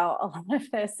funny about a lot of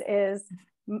this is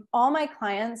all my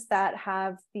clients that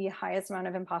have the highest amount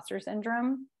of imposter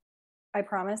syndrome, I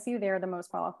promise you, they're the most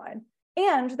qualified.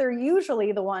 And they're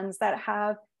usually the ones that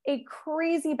have a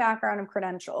crazy background of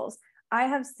credentials. I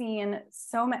have seen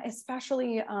so many,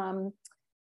 especially in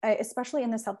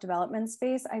the self-development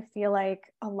space. I feel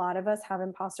like a lot of us have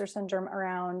imposter syndrome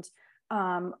around,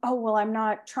 I'm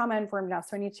not trauma informed enough,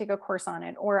 so I need to take a course on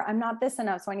it. Or I'm not this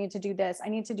enough, so I need to do this. I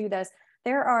need to do this.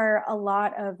 There are a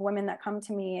lot of women that come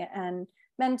to me, and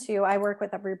men too. I work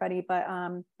with everybody, but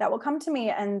that will come to me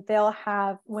and they'll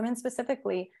have, women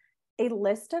specifically, a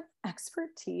list of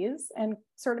expertise and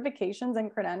certifications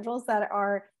and credentials that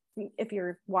are, if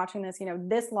you're watching this,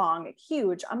 this long,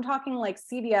 huge. I'm talking like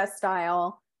CVS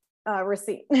style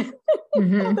receipt.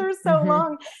 Mm-hmm. They're so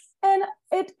long. And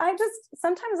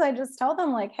sometimes I just tell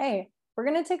them, like, hey, we're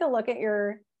going to take a look at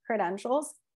your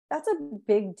credentials. That's a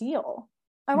big deal.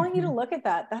 I want you to look at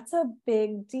that. That's a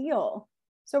big deal.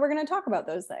 So we're going to talk about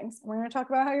those things. We're going to talk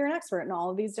about how you're an expert in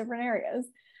all of these different areas.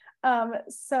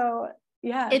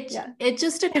 It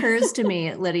just occurs to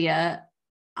me, Lydia,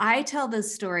 I tell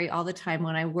this story all the time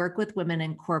when I work with women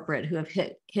in corporate who have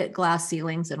hit glass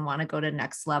ceilings and want to go to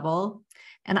next level.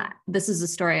 And this is a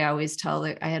story I always tell.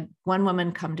 I had one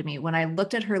woman come to me when I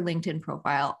looked at her LinkedIn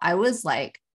profile. I was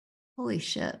like, holy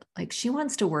shit, like, she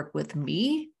wants to work with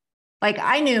me. Like,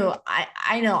 I know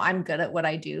I'm good at what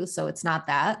I do, so it's not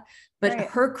that, but right.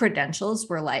 Her credentials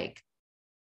were like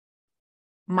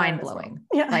mind blowing.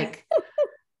 Yeah. Like,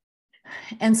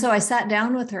 and so I sat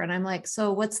down with her and I'm like,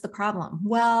 so what's the problem?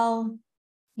 Well,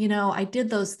 I did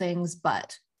those things,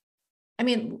 but I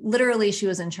mean, literally she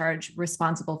was in charge,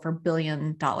 responsible for $1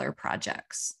 billion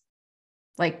projects.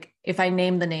 Like, if I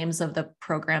named the names of the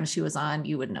programs she was on,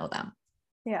 you would know them.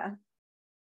 Yeah.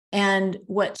 And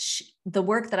the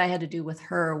work that I had to do with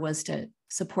her was to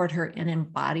support her in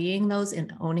embodying those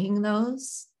and owning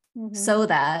those so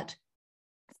that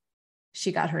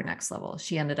she got her next level.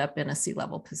 She ended up in a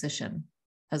C-level position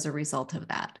as a result of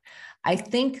that. I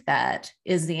think that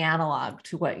is the analog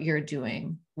to what you're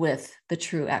doing with the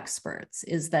true experts,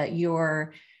 is that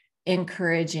you're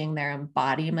encouraging their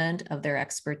embodiment of their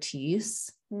expertise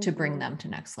to bring them to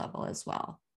next level as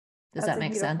well. Does that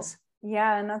make sense?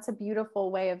 Yeah. And that's a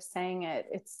beautiful way of saying it.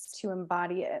 It's to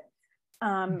embody it.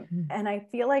 And I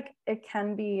feel like it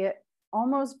can be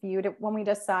almost viewed, when we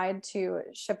decide to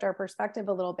shift our perspective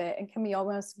a little bit, it can be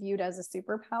almost viewed as a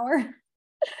superpower.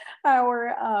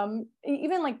 Or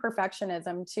even like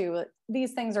perfectionism too.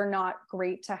 These things are not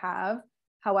great to have.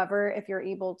 However, if you're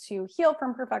able to heal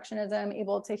from perfectionism,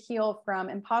 able to heal from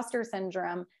imposter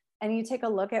syndrome, and you take a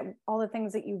look at all the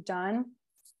things that you've done,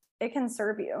 it can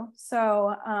serve you.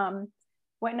 So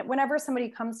whenever somebody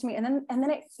comes to me, and then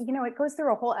it, it goes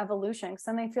through a whole evolution, because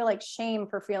then they feel like shame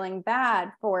for feeling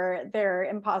bad for their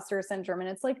imposter syndrome. And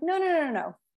it's like,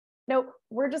 no,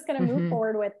 we're just going to move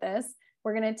forward with this.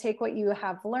 We're going to take what you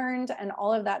have learned and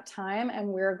all of that time, and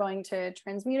we're going to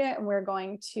transmute it, and we're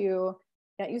going to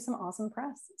get you some awesome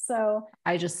press. So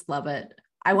I just love it.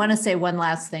 I want to say one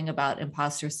last thing about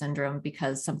imposter syndrome,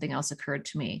 because something else occurred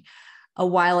to me a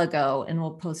while ago, and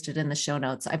we'll post it in the show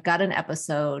notes. I've got an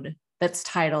episode that's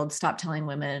titled "Stop Telling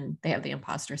Women They Have the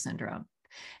Imposter Syndrome."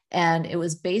 And it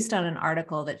was based on an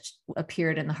article that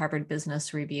appeared in the Harvard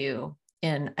Business Review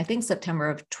in, I think, September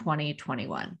of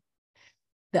 2021.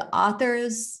 The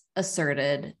authors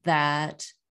asserted that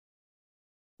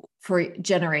for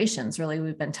generations, really,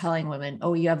 we've been telling women,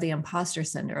 oh, you have the imposter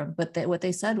syndrome. But what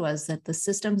they said was that the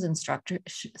systems and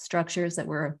structures that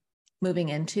we're moving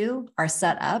into are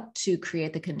set up to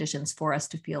create the conditions for us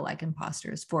to feel like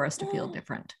imposters, for us to feel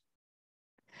different.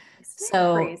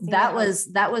 So that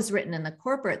was written in the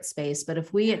corporate space. But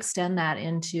if we extend that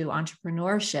into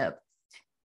entrepreneurship,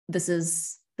 this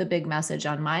is the big message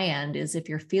on my end, is if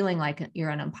you're feeling like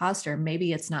you're an imposter,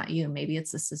 maybe it's not you, maybe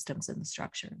it's the systems and the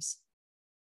structures.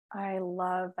 I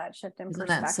love that shift in perspective.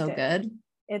 Isn't that so good?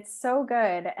 It's so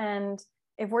good. And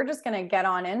if we're just going to get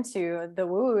on into the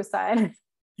woo side,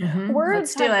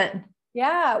 let's do it.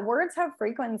 Yeah, words have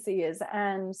frequencies.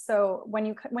 And so when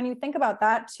you think about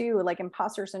that too, like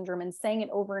imposter syndrome and saying it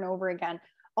over and over again,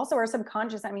 also our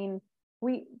subconscious, I mean,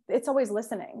 it's always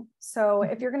listening. So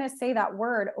if you're going to say that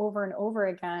word over and over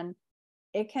again,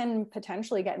 it can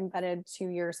potentially get embedded to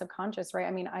your subconscious, right?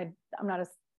 I mean, I'm not as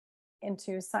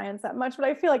into science that much, but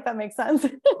I feel like that makes sense.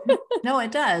 No,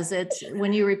 it does. It's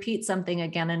when you repeat something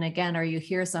again and again, or you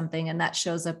hear something, and that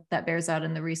shows up, that bears out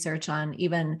in the research on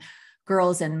even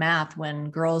girls in math. When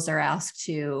girls are asked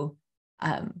to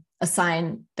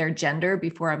assign their gender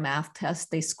before a math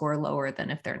test, they score lower than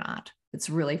if they're not. It's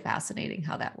really fascinating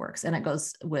how that works. And it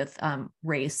goes with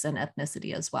race and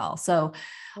ethnicity as well. So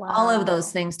all of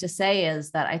those things to say is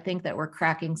that I think that we're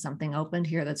cracking something open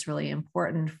here that's really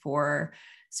important for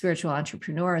spiritual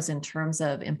entrepreneurs in terms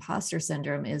of imposter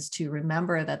syndrome, is to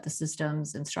remember that the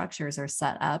systems and structures are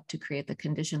set up to create the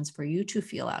conditions for you to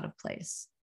feel out of place.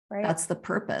 Right. That's the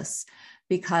purpose.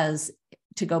 Because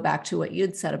to go back to what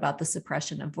you'd said about the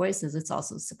suppression of voices, it's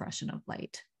also suppression of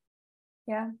light.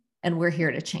 Yeah. And we're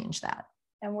here to change that.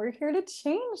 And we're here to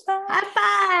change that.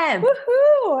 High five.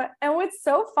 Woohoo. And what's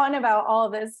so fun about all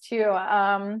of this too,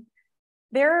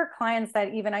 there are clients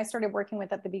that even I started working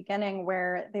with at the beginning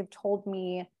where they've told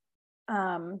me,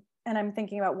 and I'm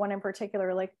thinking about one in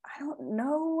particular, like, I don't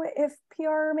know if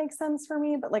PR makes sense for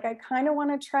me, but like, I kind of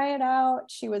want to try it out.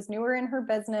 She was newer in her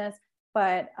business,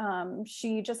 but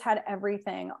she just had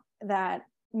everything that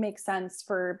makes sense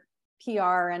for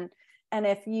PR. And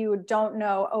if you don't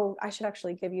know, oh, I should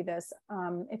actually give you this.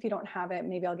 If you don't have it,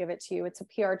 maybe I'll give it to you. It's a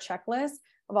PR checklist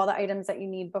of all the items that you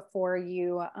need before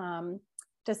you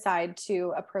decide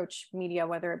to approach media,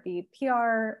 whether it be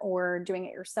PR or doing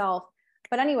it yourself.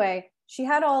 But anyway, she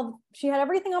had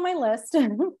everything on my list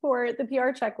for the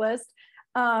PR checklist.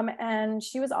 And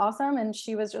she was awesome. And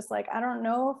she was just like, I don't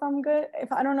know if I'm good,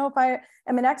 I don't know if I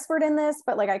am an expert in this,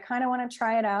 but like, I kind of want to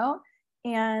try it out.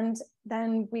 And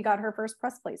then we got her first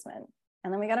press placement.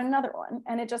 And then we got another one.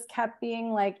 And it just kept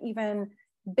being like even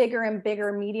bigger and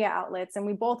bigger media outlets. And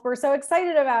we both were so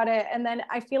excited about it. And then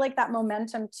I feel like that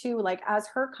momentum too, like as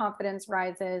her confidence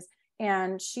rises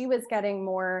and she was getting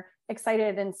more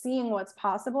excited and seeing what's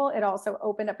possible, it also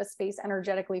opened up a space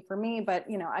energetically for me. But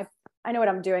you know, I know what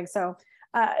I'm doing. So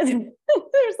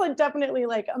there's like definitely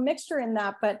like a mixture in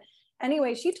that. But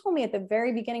anyway, she told me at the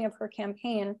very beginning of her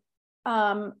campaign,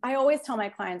 I always tell my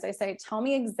clients, I say, tell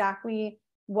me exactly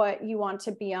what you want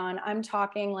to be on. I'm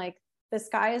talking like the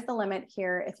sky is the limit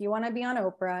here. If you want to be on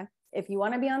Oprah, if you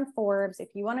want to be on Forbes, if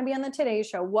you want to be on the Today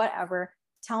Show, whatever,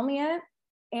 tell me it.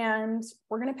 And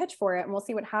we're going to pitch for it and we'll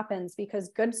see what happens, because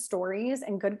good stories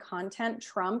and good content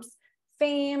trumps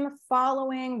fame,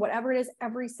 following, whatever it is,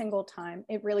 every single time.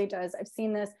 It really does. I've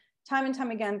seen this time and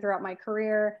time again throughout my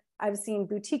career. I've seen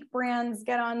boutique brands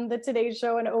get on the Today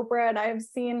Show and Oprah, and I've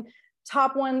seen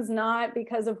top ones not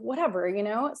because of whatever, you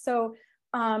know? So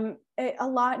a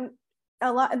lot,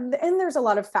 and there's a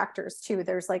lot of factors too.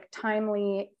 There's like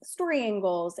timely story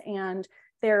angles, and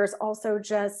there's also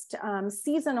just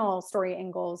seasonal story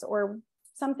angles or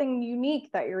something unique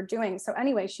that you're doing. So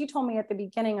anyway, she told me at the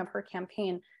beginning of her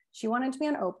campaign, she wanted to be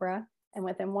on Oprah. And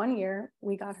within 1 year,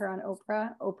 we got her on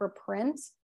Oprah Print.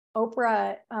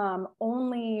 Oprah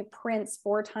only prints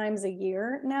 4 times a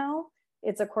year now.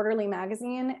 It's a quarterly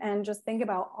magazine. And just think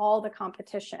about all the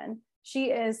competition.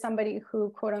 She is somebody who,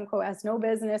 quote unquote, has no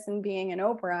business in being an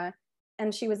Oprah.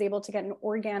 And she was able to get an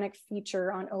organic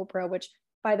feature on Oprah, which,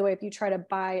 by the way, if you try to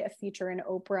buy a feature in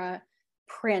Oprah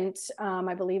Print,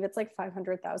 I believe it's like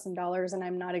 $500,000. And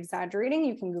I'm not exaggerating.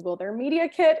 You can Google their media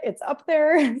kit. It's up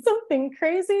there, something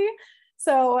crazy.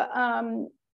 So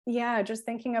yeah, just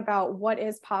thinking about what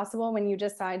is possible when you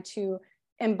decide to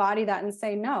embody that and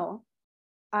say, no,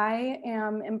 I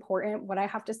am important. What I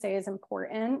have to say is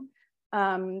important.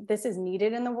 This is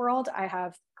needed in the world. I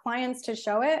have clients to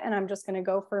show it, and I'm just going to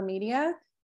go for media.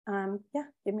 Yeah,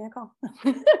 give me a call.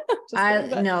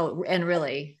 I know. And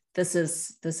really, this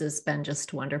has been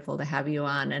just wonderful to have you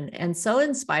on, and so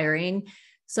inspiring,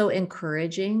 so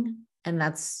encouraging. And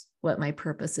that's what my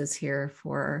purpose is here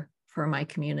for my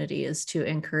community, is to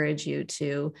encourage you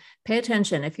to pay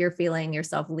attention. If you're feeling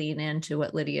yourself lean into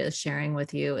what Lydia is sharing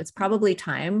with you, it's probably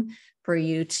time for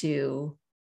you to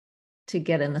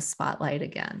get in the spotlight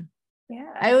again.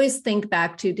 Yeah. I always think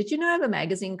back to, did you know I have a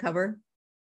magazine cover?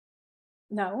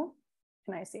 No.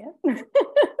 Can I see it?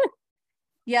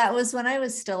 Yeah, it was when I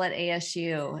was still at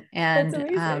ASU,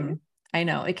 and I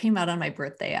know it came out on my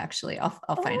birthday. Actually,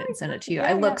 I'll find it and send it to you. Yeah,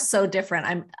 I look so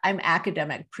different. I'm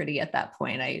academic pretty at that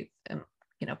point. I am,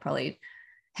 probably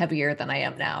heavier than I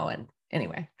am now. And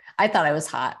anyway, I thought I was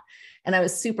hot, and I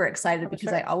was super excited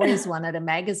because I always wanted a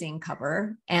magazine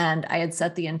cover, and I had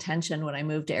set the intention when I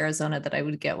moved to Arizona that I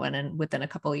would get one. And within a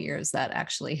couple of years, that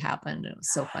actually happened. It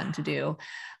was so fun to do.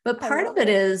 But part of it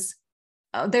is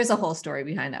there's a whole story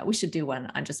behind that. We should do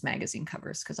one on just magazine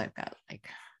covers, because I've got like,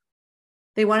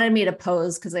 they wanted me to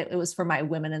pose because it was for my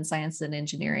Women in Science and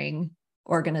Engineering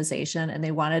organization, and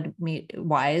they wanted me,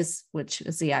 WISE, which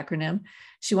is the acronym.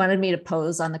 She wanted me to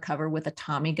pose on the cover with a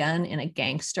Tommy gun in a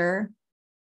gangster.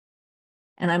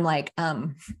 And I'm like,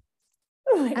 I'm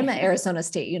at Arizona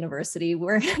State University.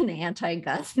 We're an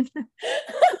anti-gun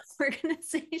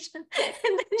organization.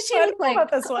 And then she was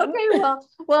like, this one. Okay,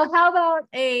 well, how about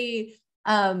a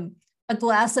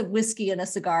glass of whiskey and a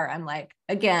cigar? I'm like,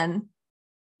 again,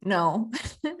 no.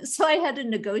 So I had to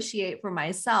negotiate for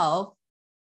myself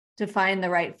to find the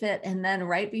right fit. And then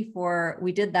right before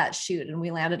we did that shoot, and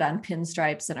we landed on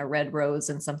pinstripes and a red rose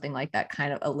and something like that,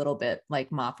 kind of a little bit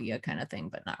like mafia kind of thing,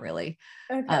 but not really.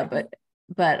 Okay.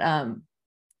 But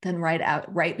then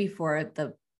right before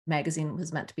the magazine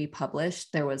was meant to be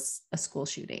published, there was a school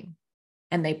shooting,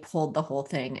 and they pulled the whole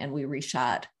thing, and we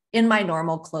reshot in my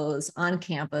normal clothes on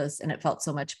campus, and it felt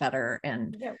so much better.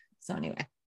 And so anyway,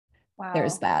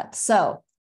 there's that. So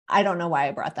I don't know why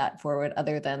I brought that forward,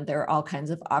 other than there are all kinds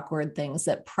of awkward things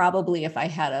that probably, if I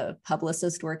had a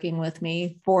publicist working with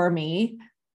me,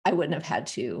 I wouldn't have had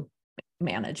to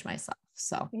manage myself.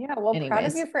 So yeah, well, proud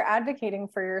of you for advocating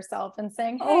for yourself and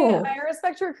saying, hey, I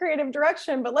respect your creative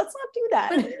direction, but let's not do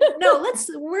that. No,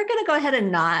 we're going to go ahead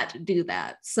and not do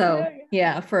that. So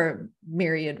yeah, for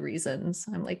myriad reasons.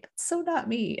 I'm like, that's so not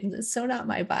me, and it's so not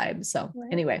my vibe. So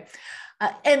anyway,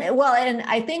 and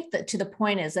I think that to the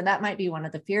point is, and that might be one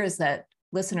of the fears that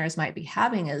listeners might be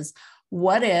having, is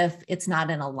what if it's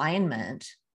not in alignment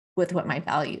with what my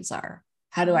values are?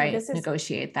 How do I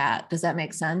negotiate that? Does that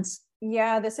make sense?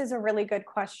 Yeah, this is a really good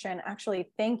question.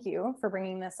 Actually, thank you for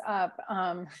bringing this up.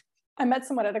 I met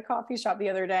someone at a coffee shop the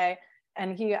other day,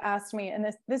 and he asked me, and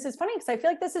this is funny because I feel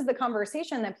like this is the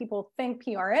conversation that people think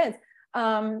PR is.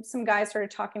 Some guy started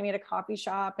talking to me at a coffee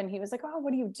shop, and he was like, oh,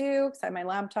 what do you do? Because I had my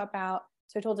laptop out.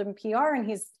 So I told him PR, and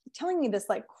he's telling me this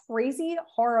like crazy,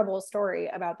 horrible story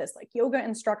about this like yoga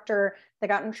instructor that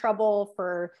got in trouble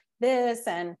for this.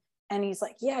 And he's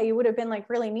like, yeah, you would have been like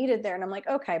really needed there. And I'm like,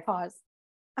 okay, pause.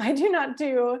 I do not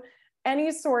do any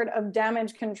sort of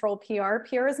damage control PR.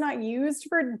 PR is not used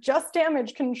for just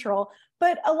damage control,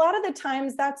 but a lot of the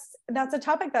times that's a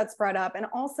topic that's brought up. And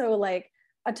also like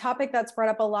a topic that's brought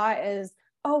up a lot is,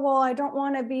 oh, well, I don't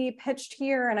want to be pitched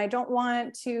here, and I don't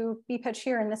want to be pitched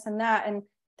here, and this and that. And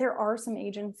there are some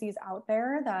agencies out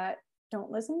there that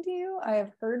don't listen to you. I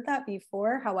have heard that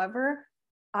before. However,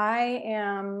 I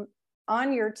am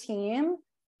on your team,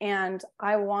 and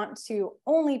I want to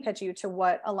only pitch you to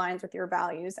what aligns with your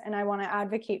values, and I want to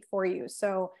advocate for you.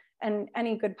 So, and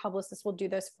any good publicist will do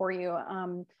this for you.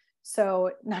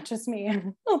 So not just me,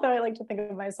 although I like to think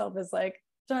of myself as like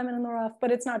diamond in the rough,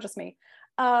 but it's not just me.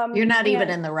 You're not even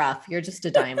in the rough. You're just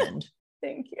a diamond.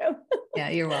 Thank you. Yeah,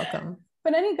 you're welcome.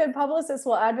 But any good publicist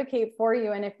will advocate for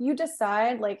you. And if you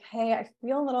decide like, hey, I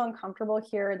feel a little uncomfortable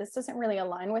here, this doesn't really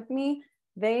align with me,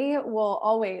 they will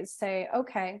always say,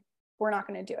 okay, we're not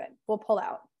going to do it. We'll pull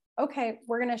out. Okay,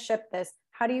 we're going to ship this.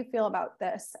 How do you feel about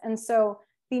this? And so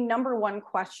the number one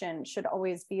question should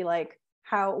always be like,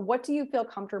 what do you feel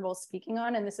comfortable speaking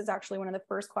on? And this is actually one of the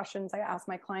first questions I ask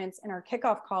my clients in our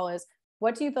kickoff call is,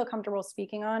 what do you feel comfortable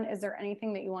speaking on? Is there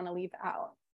anything that you want to leave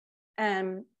out?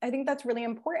 And I think that's really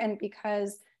important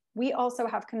because we also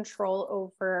have control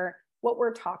over what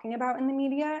we're talking about in the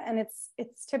media. And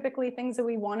it's typically things that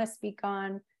we want to speak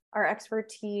on, our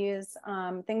expertise,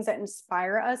 things that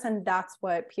inspire us. And that's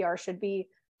what PR should be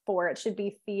for. It should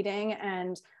be feeding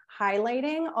and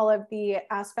highlighting all of the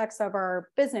aspects of our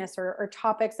business or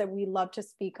topics that we love to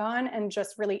speak on, and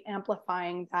just really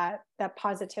amplifying that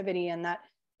positivity and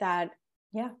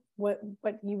what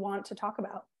you want to talk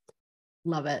about.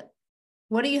 Love it.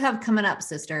 What do you have coming up,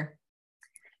 sister?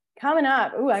 Coming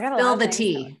up. Ooh, I got a Spill lot the of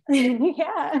tea.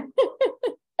 Yeah.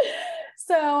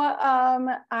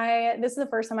 So this is the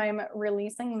first time I'm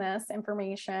releasing this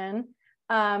information,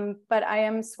 but I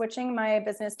am switching my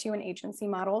business to an agency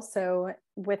model. So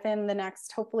within the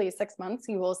next, hopefully 6 months,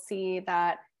 you will see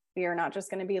that we are not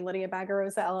just going to be Lydia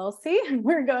Bagarosa LLC.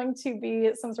 We're going to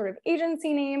be some sort of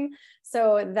agency name.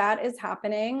 So that is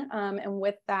happening. And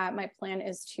with that, my plan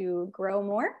is to grow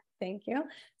more. Thank you.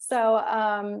 So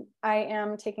I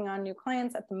am taking on new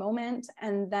clients at the moment,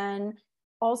 and then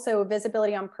also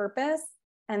visibility on purpose.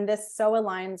 And this so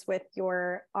aligns with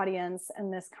your audience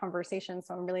and this conversation.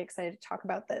 So I'm really excited to talk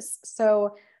about this.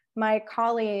 So my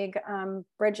colleague,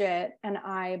 Bridget, and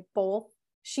I both,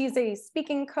 she's a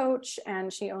speaking coach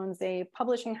and she owns a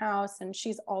publishing house, and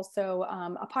she's also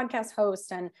a podcast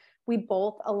host. And we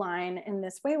both align in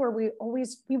this way where we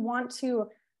want to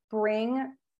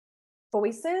bring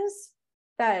voices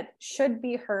that should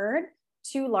be heard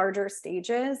to larger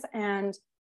stages. And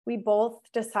we both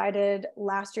decided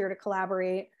last year to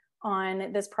collaborate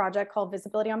on this project called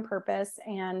Visibility on Purpose.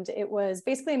 And it was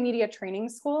basically a media training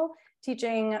school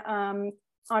teaching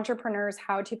entrepreneurs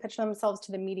how to pitch themselves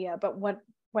to the media. But what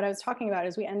I was talking about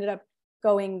is we ended up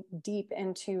going deep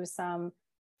into some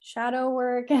shadow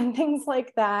work and things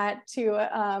like that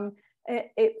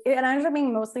it ended up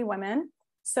being mostly women.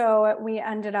 So we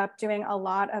ended up doing a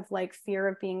lot of like fear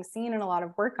of being seen and a lot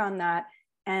of work on that.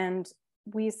 And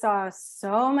we saw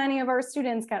so many of our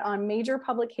students get on major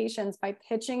publications by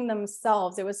pitching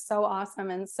themselves. It was so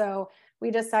awesome. And so we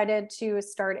decided to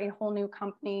start a whole new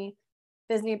company.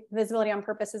 Visibility on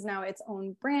Purpose is now its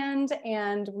own brand,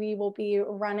 and we will be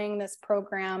running this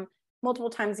program multiple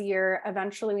times a year.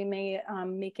 Eventually, we may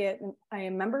make it a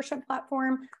membership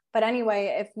platform. But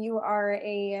anyway, if you are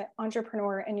an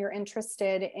entrepreneur and you're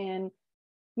interested in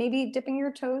maybe dipping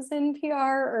your toes in PR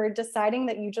or deciding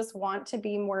that you just want to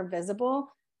be more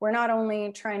visible, we're not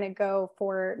only trying to go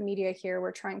for media here,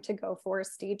 we're trying to go for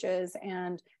stages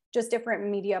and just different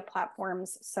media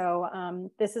platforms. So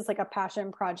this is like a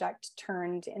passion project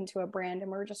turned into a brand, and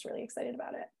we're just really excited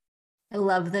about it. I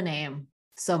love the name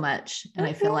so much. And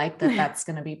I feel like that's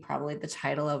going to be probably the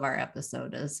title of our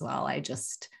episode as well. I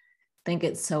just think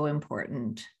it's so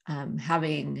important.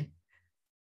 Having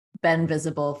been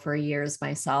visible for years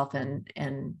myself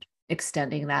and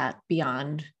extending that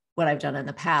beyond what I've done in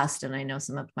the past. And I know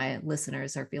some of my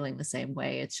listeners are feeling the same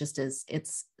way.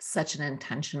 It's such an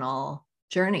intentional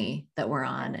journey that we're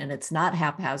on, and it's not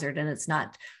haphazard, and it's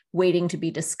not waiting to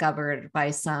be discovered by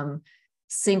some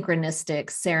synchronistic,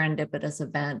 serendipitous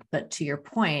event. But to your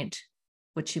point,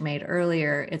 which you made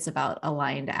earlier, it's about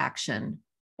aligned action.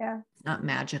 Yeah. It's not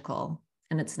magical,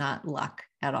 and it's not luck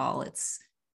at all.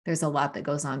 There's a lot that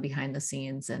goes on behind the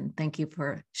scenes. And thank you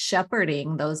for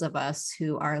shepherding those of us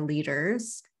who are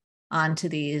leaders onto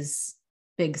these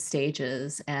big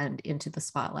stages and into the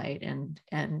spotlight,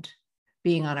 and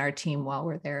being on our team while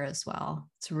we're there as well.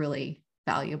 It's really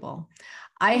valuable.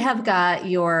 I have got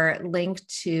your link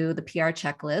to the PR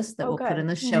checklist that we'll put in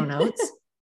the show notes.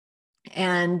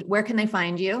 And where can they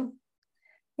find you?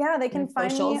 Yeah, they can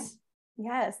find me.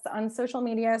 Yes, on social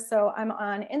media. So I'm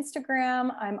on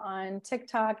Instagram, I'm on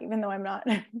TikTok, even though I'm not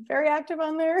very active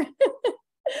on there.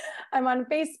 I'm on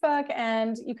Facebook,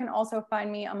 and you can also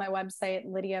find me on my website,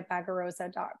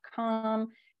 lydiabagarosa.com.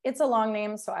 It's a long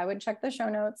name, so I would check the show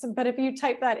notes. But if you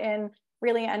type that in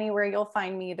really anywhere, you'll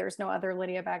find me. There's no other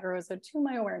Lydia Bagarosa to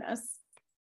my awareness.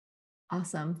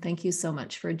 Awesome. Thank you so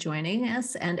much for joining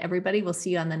us. And everybody, we'll see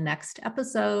you on the next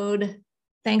episode.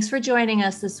 Thanks for joining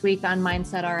us this week on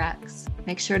Mindset RX.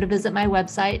 Make sure to visit my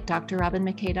website,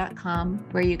 drrobinmckay.com,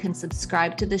 where you can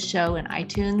subscribe to the show in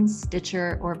iTunes,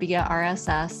 Stitcher, or via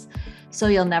RSS, so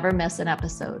you'll never miss an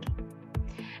episode.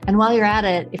 And while you're at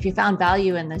it, if you found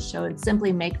value in this show, it'd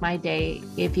simply make my day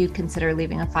if you'd consider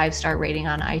leaving a 5-star rating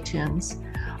on iTunes.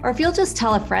 Or if you'll just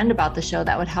tell a friend about the show,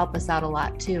 that would help us out a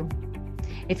lot too.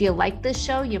 If you like this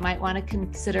show, you might want to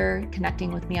consider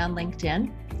connecting with me on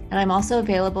LinkedIn. And I'm also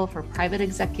available for private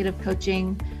executive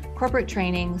coaching, corporate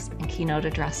trainings, and keynote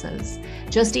addresses.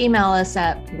 Just email us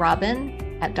at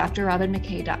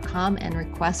robin@drrobinmckay.com and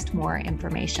request more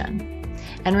information.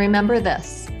 And remember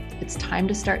this, it's time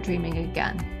to start dreaming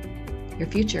again. Your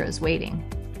future is waiting.